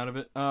a game out of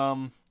it.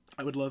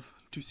 I would love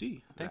to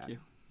see. Thank you.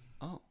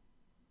 Oh.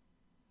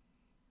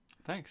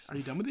 Thanks. Are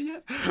you done with it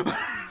yet?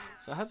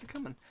 So how's it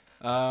coming?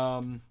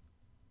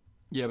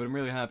 Yeah, but I'm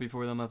really happy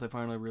for them that they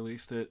finally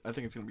released it. I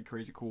think it's going to be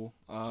crazy cool.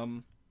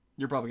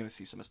 You're probably going to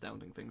see some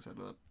astounding things out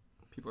of that.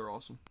 People are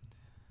awesome.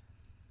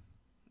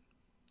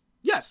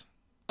 Yes.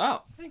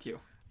 Oh, thank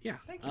you. Yeah.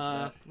 Thank you for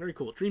that. Very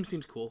cool. Dream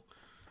seems cool.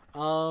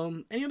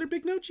 Any other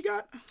big notes you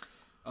got?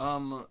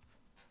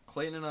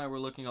 Clayton and I were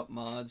looking up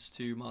mods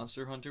to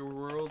Monster Hunter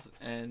World,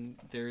 and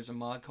there's a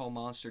mod called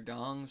Monster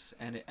Dongs,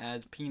 and it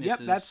adds penises. Yep,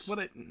 that's what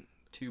it...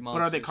 To monsters.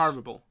 But are they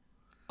carvable?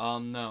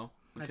 No.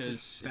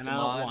 because and it's a I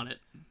mod. don't want it.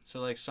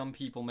 So like some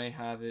people may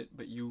have it,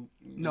 but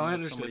I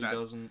understood somebody that.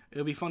 doesn't. It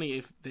would be funny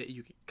if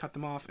you could cut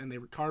them off and they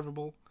were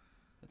carvable.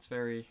 It's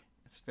very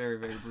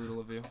very brutal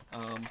of you.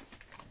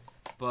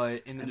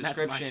 But in the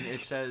description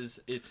it says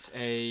it's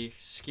a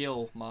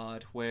skill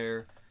mod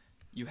where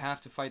you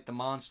have to fight the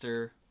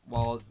monster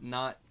while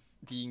not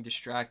being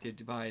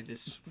distracted by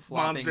this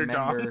flopping Monster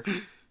member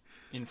dong.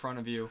 in front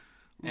of you.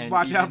 And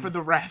Watch out for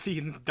the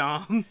Rathian's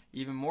dong.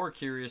 Even more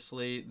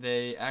curiously,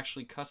 they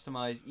actually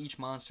customize each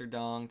monster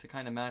dong to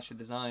kind of match the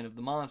design of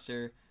the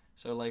monster.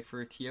 So, like,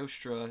 for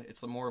Teostra,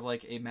 it's more of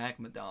like a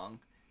magma dong.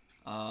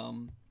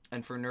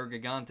 And for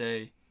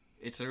Nergigante,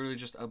 it's literally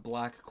just a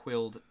black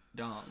quilled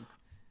dong.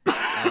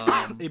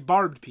 A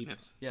barbed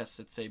penis. Yes,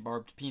 it's a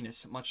barbed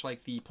penis, much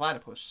like the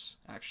platypus,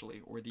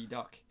 actually, or the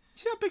duck. You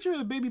see that picture of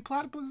the baby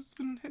platypus that's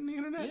been hitting the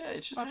internet? Yeah,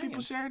 it's just a lot of hanging.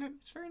 people sharing it.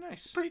 It's very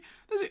nice.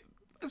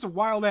 That's a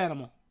wild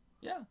animal.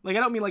 Yeah. Like, I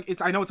don't mean,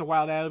 like, I know it's a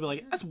wild animal, but,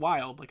 like, that's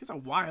wild. Like, it's a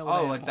wild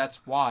animal. Like,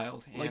 that's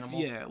wild like, animal.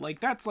 yeah, like,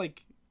 that's,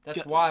 like...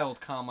 That's wild,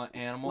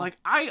 animal. Like,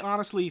 I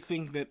honestly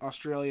think that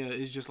Australia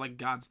is just, like,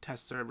 God's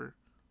test server.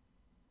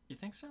 You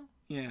think so?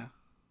 Yeah.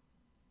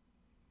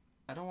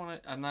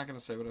 I'm not going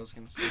to say what I was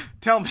going to say.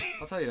 Tell me.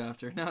 I'll tell you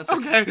after. No, it's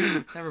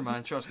okay. Never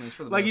mind. Trust me. It's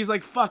for the Like, best. he's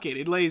like, fuck it.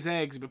 It lays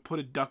eggs, but put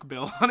a duck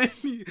bill on it.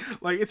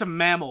 Like, it's a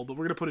mammal, but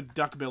we're going to put a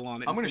duck bill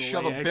on it. I'm going to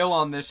shove a bill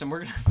on this, and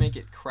we're going to make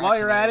it crack. While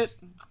you're at it,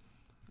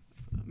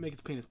 make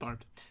its penis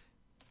barbed.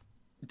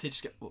 They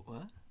just get...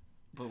 What?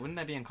 But wouldn't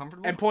that be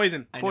uncomfortable? And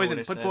poison.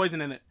 Poison. Put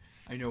poison in it.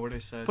 I know what I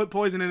said. Put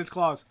poison in its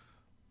claws.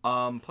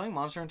 Playing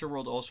Monster Hunter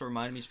World also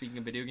reminded me, speaking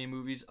of video game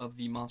movies, of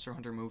the Monster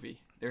Hunter movie.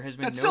 There has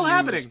been That's no still news.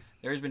 happening.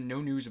 There has been no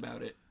news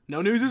about it.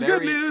 No news is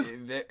good news.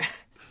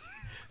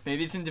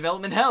 Maybe it's in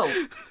development hell.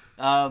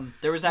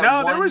 There was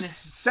that there was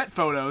set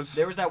photos.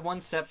 There was that one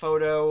set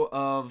photo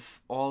of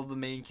all the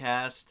main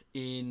cast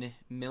in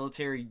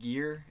military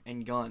gear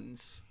and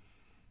guns.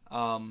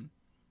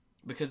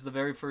 Because the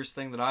very first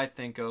thing that I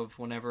think of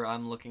whenever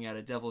I'm looking at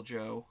a Devil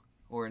Joe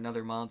or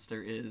another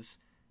monster is,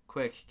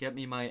 quick, get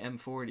me my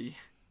M40.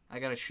 I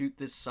gotta shoot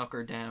this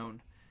sucker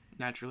down.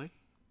 Naturally.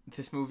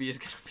 This movie is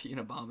gonna be an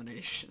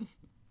abomination.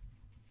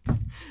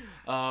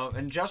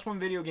 And just when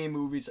video game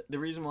movies, the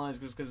reason why is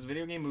because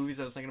video game movies,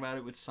 I was thinking about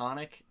it with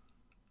Sonic.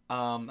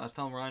 I was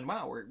telling Ryan,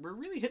 wow, we're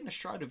really hitting a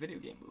stride of video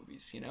game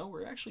movies. You know,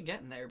 we're actually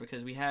getting there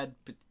because we had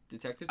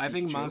Detective Pikachu. I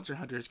think Monster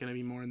Hunter is going to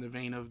be more in the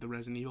vein of the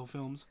Resident Evil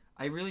films.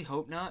 I really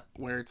hope not.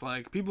 Where it's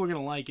like, people are going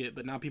to like it,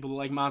 but not people that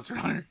like Monster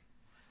Hunter.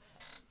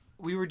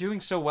 We were doing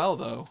so well,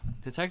 though.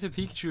 Detective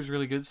Pikachu was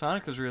really good.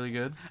 Sonic was really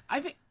good.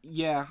 I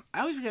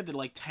always forget that,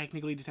 like,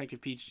 technically Detective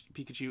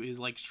Pikachu is,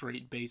 like,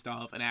 straight based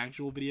off an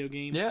actual video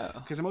game. Yeah.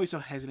 Because I'm always so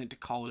hesitant to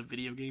call it a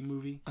video game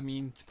movie. I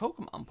mean, it's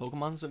Pokemon.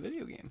 Pokemon's a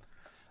video game.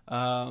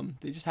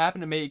 They just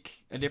happen to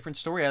make a different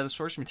story out of the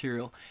source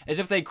material. As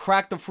if they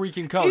cracked the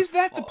freaking code. Is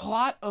that the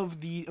plot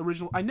of the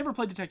original? I never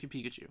played Detective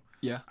Pikachu.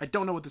 Yeah. I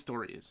don't know what the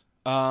story is.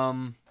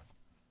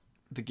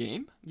 The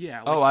game?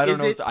 Yeah. Like, I don't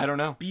know. I don't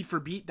know. Beat for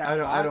beat?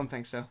 I don't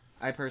think so.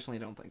 I personally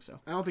don't think so.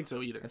 I don't think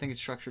so either. I think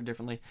it's structured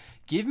differently.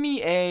 Give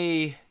me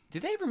a...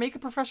 Did they ever make a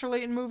Professor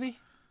Layton movie?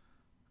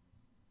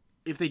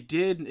 If they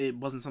did, it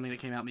wasn't something that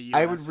came out in the US.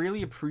 I would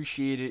really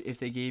appreciate it if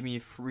they gave me a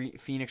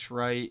Phoenix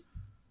Wright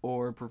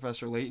or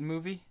Professor Layton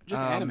movie.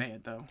 Just anime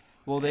it, though.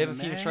 Well, they have a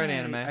Phoenix Wright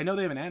anime. I know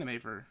they have an anime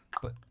for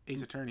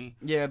Ace Attorney.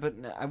 Yeah, but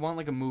I want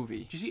like a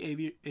movie. Did you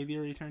see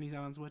Aviary Attorneys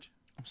out on Switch?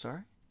 I'm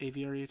sorry?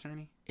 Aviary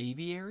Attorney?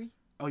 Aviary?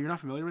 Oh, you're not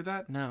familiar with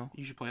that? No.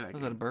 You should play that game.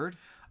 Was that a bird?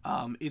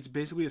 It's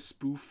basically a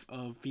spoof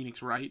of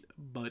Phoenix Wright,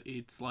 but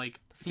it's like...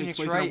 Phoenix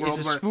Wright is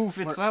a spoof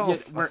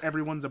itself. Where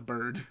everyone's a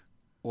bird.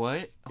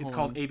 What? It's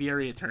called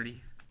Aviary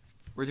Attorney.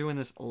 We're doing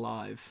this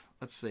live.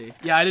 Let's see.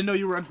 Yeah, I didn't know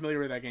you were unfamiliar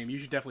with that game. You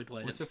should definitely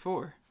play it. What's it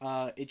for?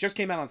 It just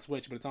came out on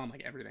Switch, but it's on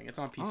like everything. It's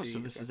on PC. Oh, so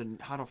this is a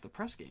hot off the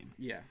press game.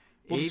 Yeah.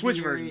 Well, the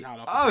Switch version's hot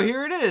off the press.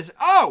 Here it is.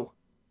 Oh!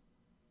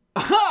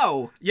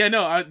 Oh! Yeah,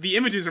 no, the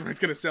images are what's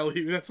going to sell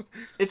you.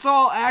 It's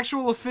all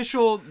actual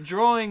official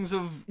drawings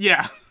of...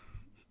 Yeah.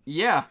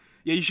 Yeah.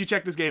 Yeah, you should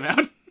check this game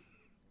out.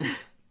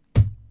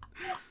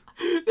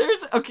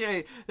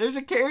 There's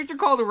a character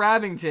called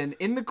Rabington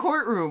in the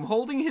courtroom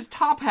holding his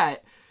top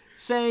hat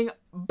saying,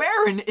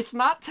 Baron, it's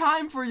not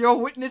time for your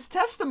witness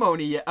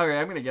testimony yet. Okay,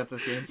 I'm gonna get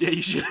this game. Yeah,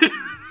 you should.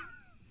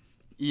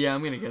 Yeah,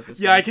 I'm gonna get this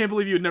game. Yeah, I can't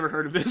believe you had never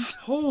heard of this.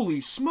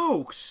 Holy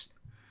smokes.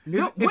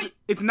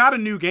 It's not a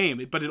new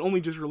game, but it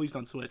only just released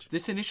on Switch.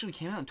 This initially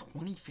came out in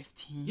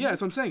 2015? Yeah,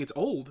 that's what I'm saying. It's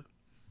old.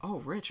 Oh,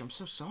 Rich, I'm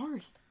so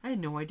sorry. I had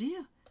no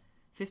idea.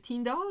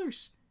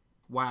 $15.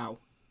 Wow.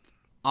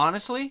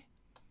 Honestly,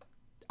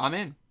 I'm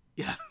in.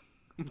 Yeah.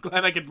 I'm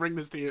glad I could bring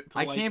this to you.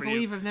 I can't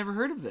believe I've never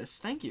heard of this.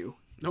 Thank you.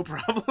 No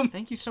problem.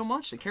 Thank you so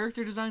much. The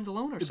character designs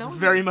alone are selling.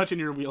 It's very much in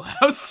your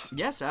wheelhouse.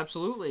 Yes,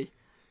 absolutely.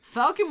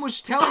 Falcon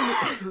was telling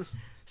me...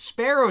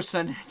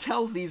 Sparrowson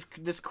tells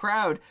this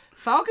crowd,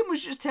 Falcon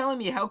was just telling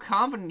me how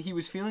confident he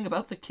was feeling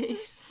about the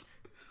case.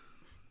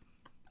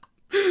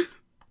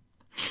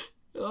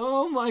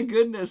 Oh my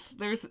goodness.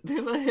 There's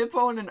a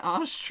hippo and an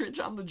ostrich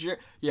on the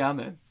Yeah, I'm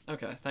in.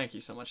 Okay, thank you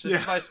so much. This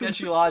is by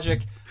Sketchy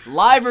Logic.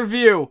 Live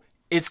review.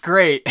 It's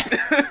great.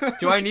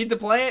 Do I need to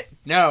play it?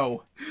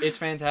 No. It's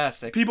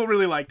fantastic. People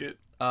really liked it.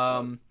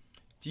 Do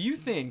you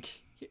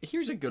think...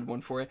 Here's a good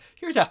one for you.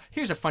 Here's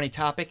a funny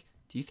topic.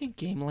 Do you think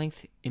game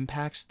length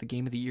impacts the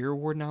Game of the Year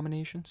award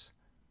nominations?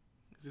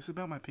 Is this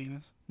about my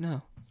penis?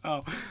 No.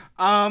 Oh.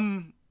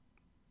 I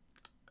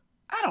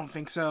don't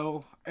think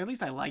so. At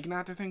least I like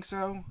not to think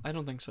so. I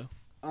don't think so.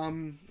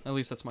 At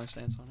least that's my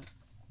stance on it.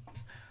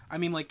 I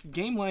mean, like,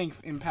 game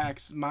length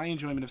impacts my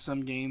enjoyment of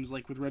some games,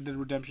 like with Red Dead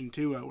Redemption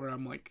 2, where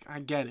I'm like,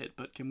 I get it,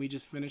 but can we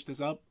just finish this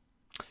up?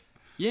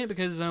 Yeah,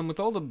 because with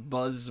all the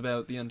buzz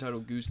about the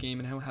Untitled Goose Game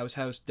and how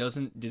House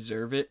doesn't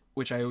deserve it,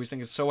 which I always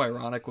think is so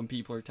ironic when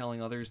people are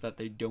telling others that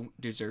they don't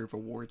deserve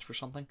awards for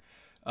something.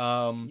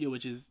 Yeah,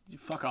 which is,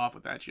 fuck off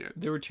with that shit.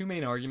 There were two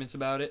main arguments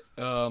about it.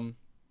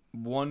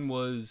 One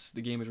was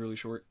the game is really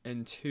short,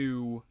 and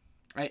two,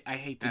 I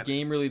hate that. The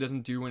game really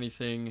doesn't do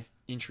anything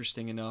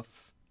interesting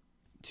enough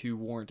to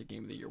warrant a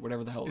Game of the Year,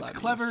 whatever the hell that means. It's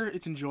clever,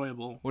 it's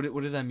enjoyable. What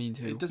does that mean,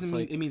 too? It doesn't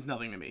mean, it means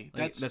nothing to me.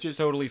 Like, that's just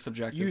totally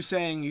subjective. You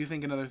saying you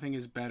think another thing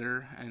is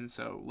better, and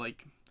so,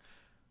 like...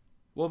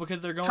 Well,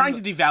 because they're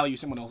trying to devalue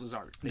someone else's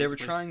art, basically. They were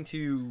trying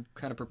to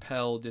kind of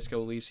propel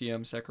Disco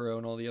Elysium, Sekiro,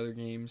 and all the other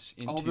games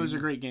into... All of those are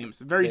great games.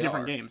 Very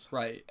different games.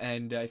 Right,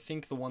 and I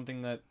think the one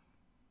thing that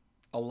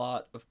a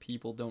lot of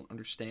people don't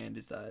understand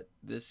is that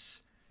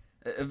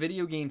a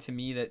video game, to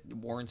me, that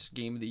warrants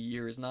Game of the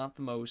Year is not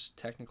the most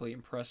technically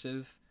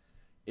impressive.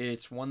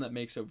 It's one that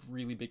makes a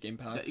really big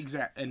impact.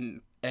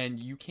 Exactly. And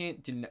you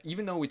can't deny...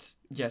 Even though it's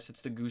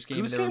the Goose Game.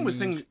 Goose Game was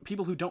things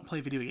people who don't play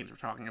video games were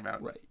talking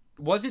about. Right.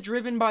 Was it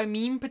driven by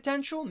meme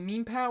potential?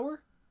 Meme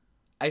power?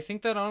 I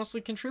think that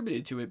honestly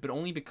contributed to it, but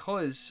only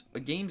because a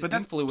game's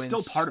influence... But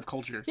that's still part of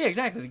culture. Yeah,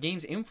 exactly. The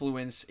game's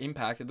influence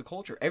impacted the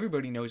culture.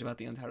 Everybody knows about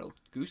the Untitled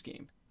Goose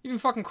Game. Even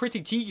fucking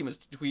Chrissy Teigen was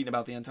tweeting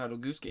about the Untitled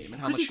Goose Game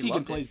and how much she loved it. Chrissy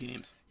Teigen plays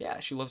games. Yeah,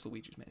 she loves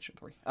Luigi's Mansion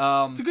 3.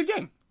 It's a good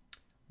game.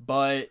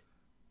 But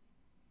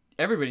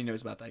everybody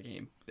knows about that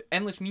game.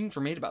 Endless memes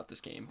were made about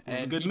this game,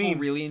 and people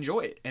really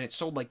enjoy it, and it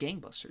sold like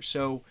gangbusters.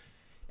 So,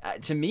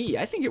 to me,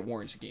 I think it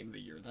warrants a Game of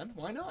the Year then.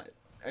 Why not?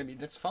 I mean,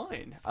 that's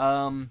fine.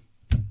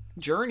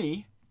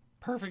 Journey,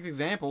 perfect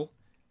example.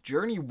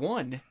 Journey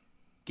won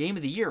Game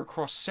of the Year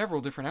across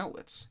several different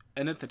outlets.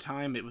 And at the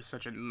time, it was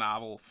such a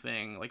novel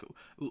thing. Like,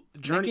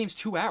 Journey... That game's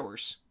 2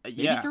 hours.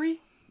 Maybe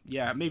 3?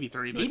 Yeah, maybe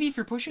 3. Maybe if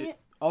you're pushing it.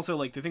 Also,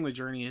 like, the thing with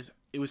Journey is,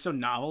 it was so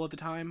novel at the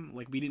time.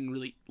 Like, we didn't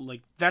really...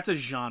 Like, that's a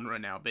genre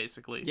now,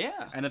 basically.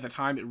 Yeah. And at the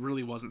time, it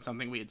really wasn't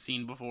something we had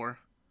seen before.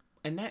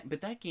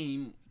 But that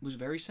game was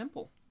very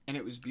simple. And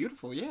it was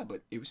beautiful, yeah,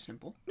 but it was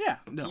simple. Yeah,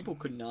 but people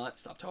could not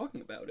stop talking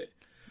about it.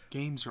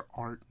 Games are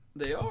art.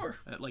 They are.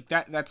 Like,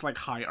 that's like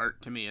high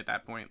art to me at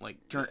that point.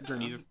 Like,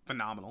 Journey's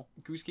phenomenal.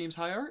 Goose Game's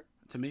high art?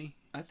 To me.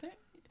 I think.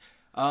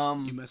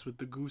 You mess with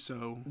the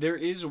Gooso. There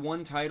is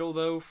one title,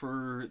 though,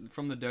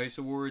 from the DICE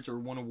Awards, or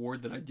one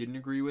award that I didn't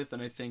agree with,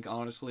 and I think,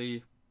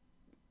 honestly,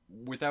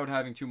 without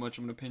having too much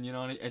of an opinion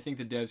on it, I think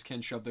the devs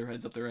can shove their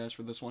heads up their ass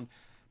for this one.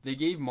 They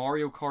gave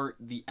Mario Kart,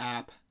 the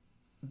app,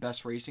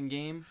 Best Racing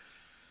Game,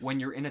 when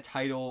you're in a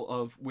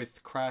title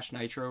with Crash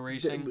Nitro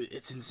Racing.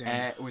 It's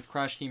insane. With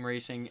Crash Team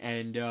Racing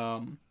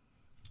and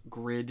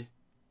Grid,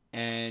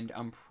 and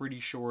I'm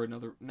pretty sure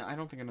I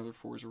don't think another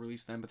Forza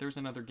released then, but there's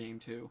another game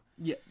too.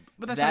 Yeah,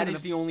 but that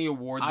is the only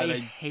award that I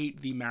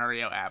hate the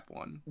Mario app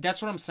one.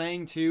 That's what I'm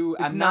saying too.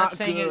 I'm not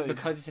saying good. It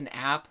because it's an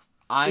app.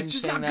 I'm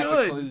just saying not that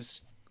good.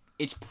 Because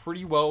it's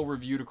pretty well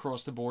reviewed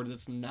across the board.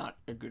 That's not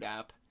a good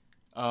app.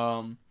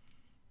 And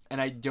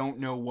I don't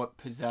know what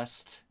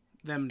possessed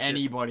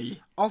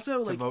anybody.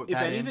 Also, to like, vote if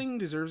that anything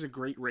deserves a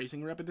great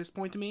racing rep at this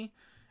point to me,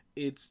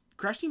 it's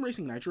Crash Team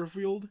Racing Nitro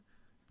Fueled.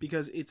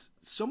 Because it's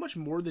so much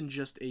more than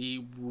just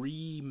a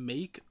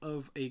remake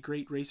of a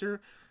great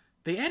racer.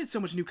 They added so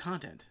much new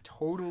content.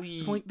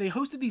 Totally. They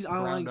hosted these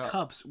online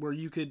cups where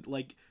you could,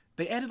 like...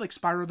 They added, like,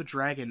 Spyro the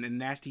Dragon and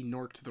Nasty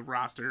Nork to the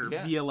roster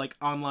via, like,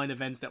 online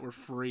events that were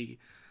free.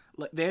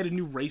 Like, they added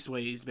new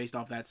raceways based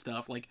off that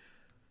stuff. Like,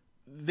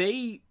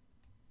 they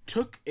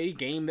took a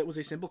game that was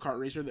a simple kart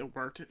racer that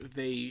worked.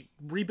 They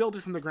rebuilt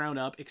it from the ground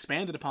up,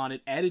 expanded upon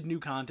it, added new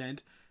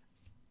content.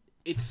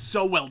 It's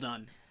so well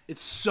done.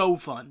 It's so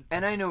fun.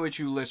 And I know what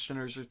you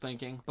listeners are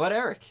thinking, but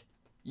Eric,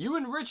 you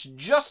and Rich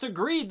just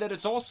agreed that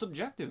it's all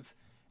subjective,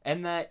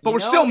 and that we're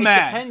still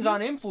mad. It depends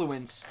on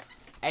influence,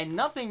 and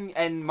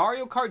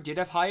Mario Kart did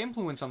have high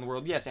influence on the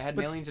world. Yes, it had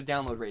millions of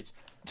download rates.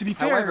 To be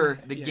fair, however,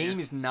 the game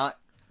is not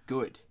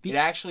good. It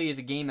actually is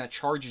a game that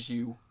charges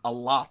you a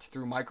lot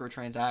through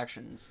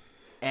microtransactions,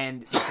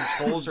 and the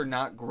controls are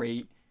not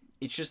great.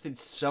 It's just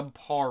it's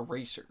subpar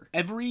racer.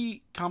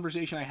 Every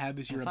conversation I had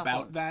this year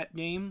about that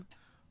game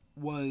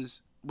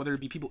was, whether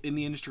it be people in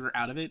the industry or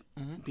out of it,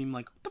 being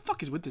like, what the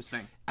fuck is with this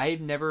thing?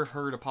 I've never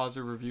heard a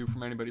positive review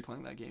from anybody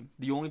playing that game.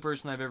 The only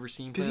person I've ever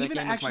seen play that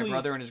game was my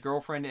brother and his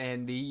girlfriend,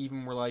 and they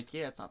even were like,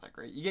 yeah, it's not that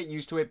great. You get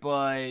used to it,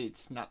 but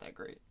it's not that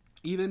great.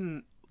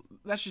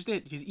 That's just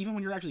it, because even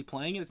when you're actually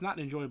playing it, it's not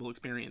an enjoyable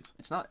experience.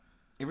 It's not.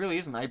 It really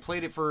isn't.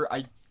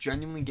 I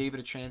genuinely gave it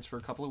a chance for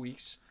a couple of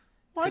weeks.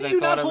 Why do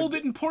you not hold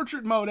it in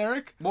portrait mode,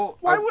 Eric? Well,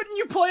 why wouldn't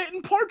you play it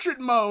in portrait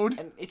mode?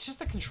 And it's just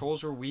the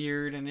controls were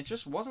weird, and it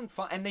just wasn't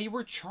fun. And they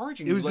were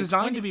charging. It was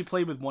designed to be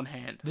played with one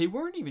hand. They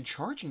weren't even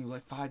charging you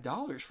like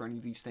 $5 for any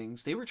of these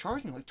things. They were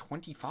charging like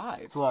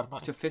 $25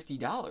 to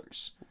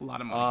 $50. A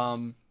lot of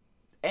money.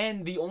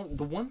 And the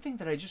one thing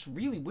that I just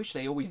really wish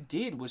they always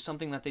did was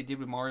something that they did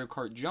with Mario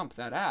Kart Jump,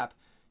 that app.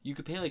 You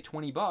could pay like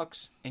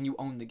 $20 and you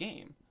own the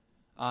game.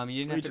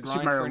 You didn't have to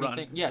grind for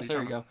anything. Yes,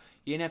 there you go.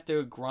 You didn't have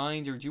to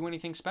grind or do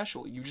anything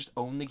special. You just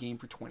own the game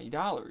for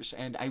 $20.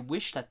 And I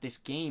wish that this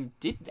game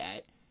did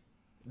that,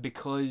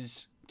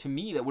 because to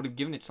me that would have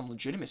given it some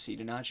legitimacy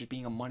to not just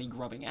being a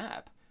money-grubbing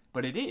app.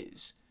 But it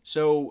is.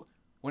 So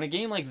when a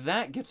game like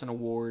that gets an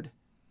award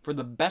for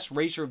the best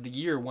racer of the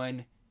year,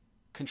 when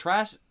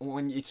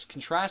it's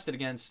contrasted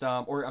against,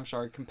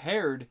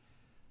 compared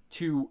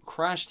to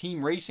Crash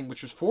Team Racing,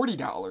 which was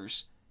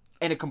 $40,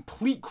 and a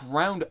complete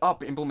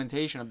ground-up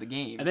implementation of the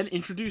game. And then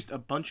introduced a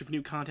bunch of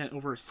new content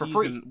over a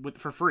season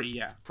for free,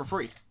 yeah. For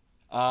free.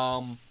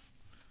 And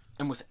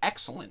was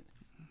excellent.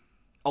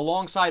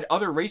 Alongside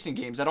other racing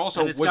games that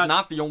also was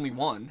not the only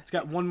one. It's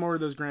got one more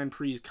of those Grand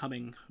Prix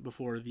coming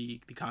before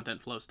the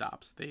content flow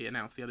stops. They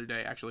announced the other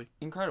day, actually.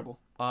 Incredible.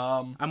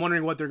 I'm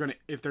wondering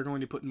if they're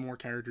going to put more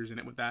characters in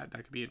it with that.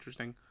 That could be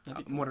interesting.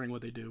 I'm wondering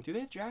what they do. Do they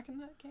have Jack in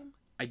that game?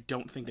 I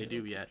don't think they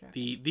do yet.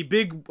 The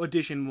big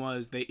addition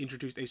was they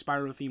introduced a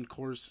Spyro-themed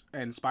course,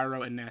 and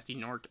Spyro and Nasty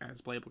Nork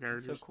as playable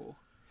characters. That's so cool.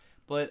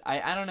 But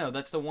I don't know.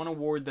 That's the one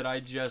award that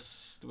I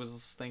just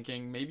was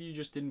thinking, maybe you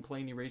just didn't play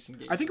any racing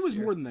games. I think it was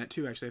more than that,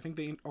 too, actually. I think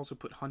they also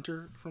put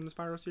Hunter from the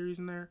Spyro series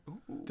in there. Ooh.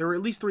 There were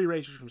at least 3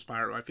 racers from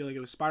Spyro. I feel like it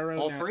was Spyro,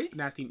 all 3?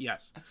 Nasty,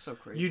 yes. That's so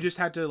crazy. You just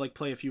had to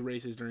play a few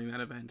races during that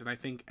event, and I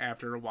think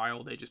after a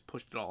while they just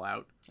pushed it all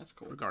out. That's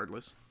cool.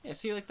 Regardless. Yeah,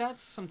 see,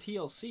 that's some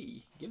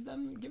TLC. Give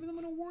them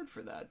an award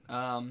for that.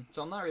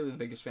 So I'm not really the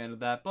biggest fan of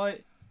that,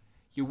 but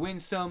you win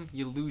some,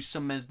 you lose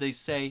some, as they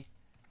say.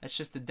 That's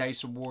just the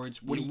DICE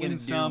Awards. What are you going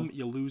to do? You win some,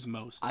 you lose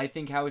most. I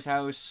think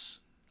House,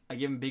 I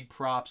give them big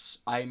props.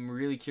 I'm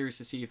really curious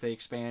to see if they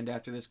expand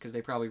after this, because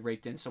they probably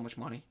raked in so much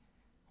money.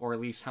 Or at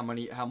least how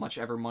much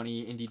ever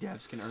money indie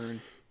devs can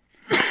earn.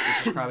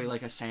 Which is probably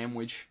like a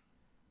sandwich.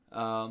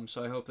 So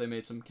I hope they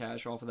made some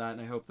cash off of that, and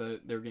I hope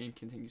that their game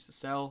continues to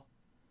sell.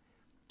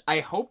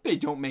 I hope they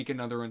don't make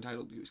another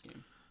Untitled Goose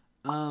Game.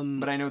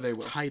 But I know they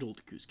will.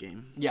 Titled Goose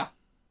Game. Yeah.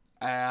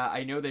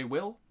 I know they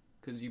will,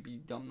 because you'd be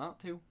dumb not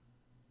to.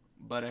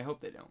 But I hope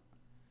they don't.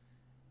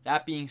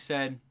 That being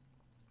said,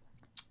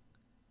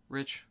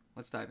 Rich,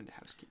 let's dive into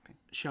housekeeping.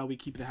 Shall we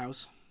keep the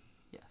house?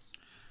 Yes.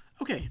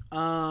 Okay.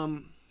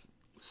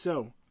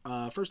 So,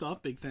 first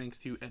off, big thanks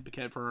to Ed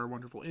Paquette for our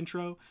wonderful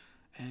intro,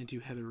 and to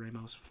Heather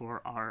Ramos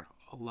for our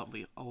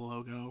lovely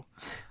logo.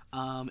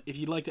 If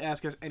you'd like to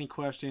ask us any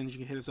questions, you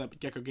can hit us up at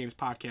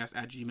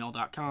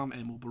geckogamespodcast@gmail.com,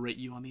 and we'll berate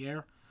you on the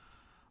air.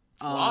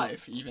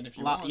 Live, even if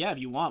you want. Yeah, if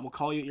you want. We'll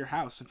call you at your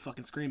house and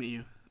fucking scream at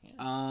you.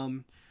 Yeah.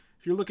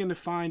 If you're looking to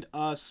find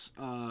us,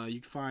 you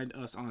can find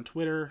us on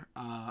Twitter.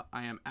 I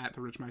am at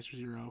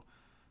TheRichMeister0.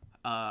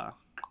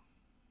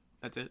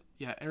 That's it.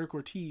 Yeah, Eric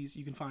Ortiz.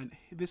 You can find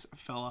this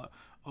fella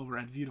over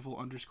at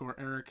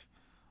beautiful_Eric.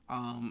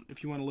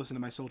 If you want to listen to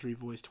my sultry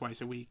voice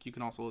twice a week, you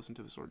can also listen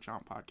to the Sword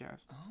Chomp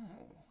podcast.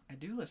 Oh, I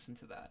do listen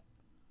to that.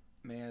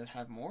 May I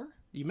have more?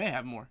 You may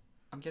have more.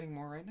 I'm getting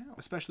more right now.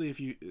 Especially if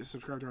you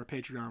subscribe to our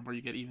Patreon, where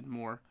you get even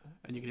more,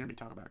 and you can hear me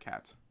talk about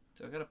cats.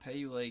 So I gotta pay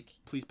you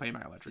Please pay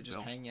my electric bill.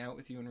 Just hang out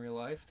with you in real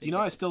life. You know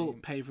I still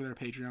pay for their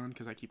Patreon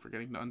because I keep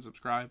forgetting to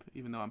unsubscribe,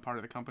 even though I'm part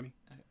of the company.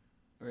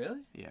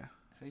 Really? Yeah. How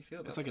do you feel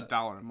about that? It's like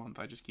 $1 a month.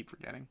 I just keep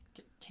forgetting.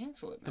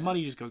 Cancel it, man. The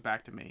money just goes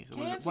back to me. So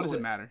what does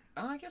it matter?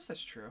 Oh, I guess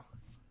that's true.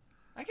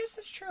 You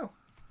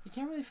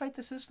can't really fight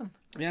the system.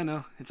 Yeah,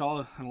 no. It's all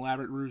an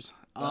elaborate ruse.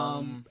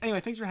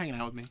 Anyway, thanks for hanging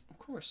out with me. Of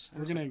course.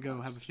 We're gonna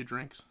go have a few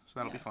drinks, so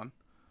that'll be fun.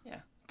 Yeah.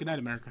 Good night,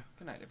 America.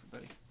 Good night,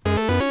 everybody.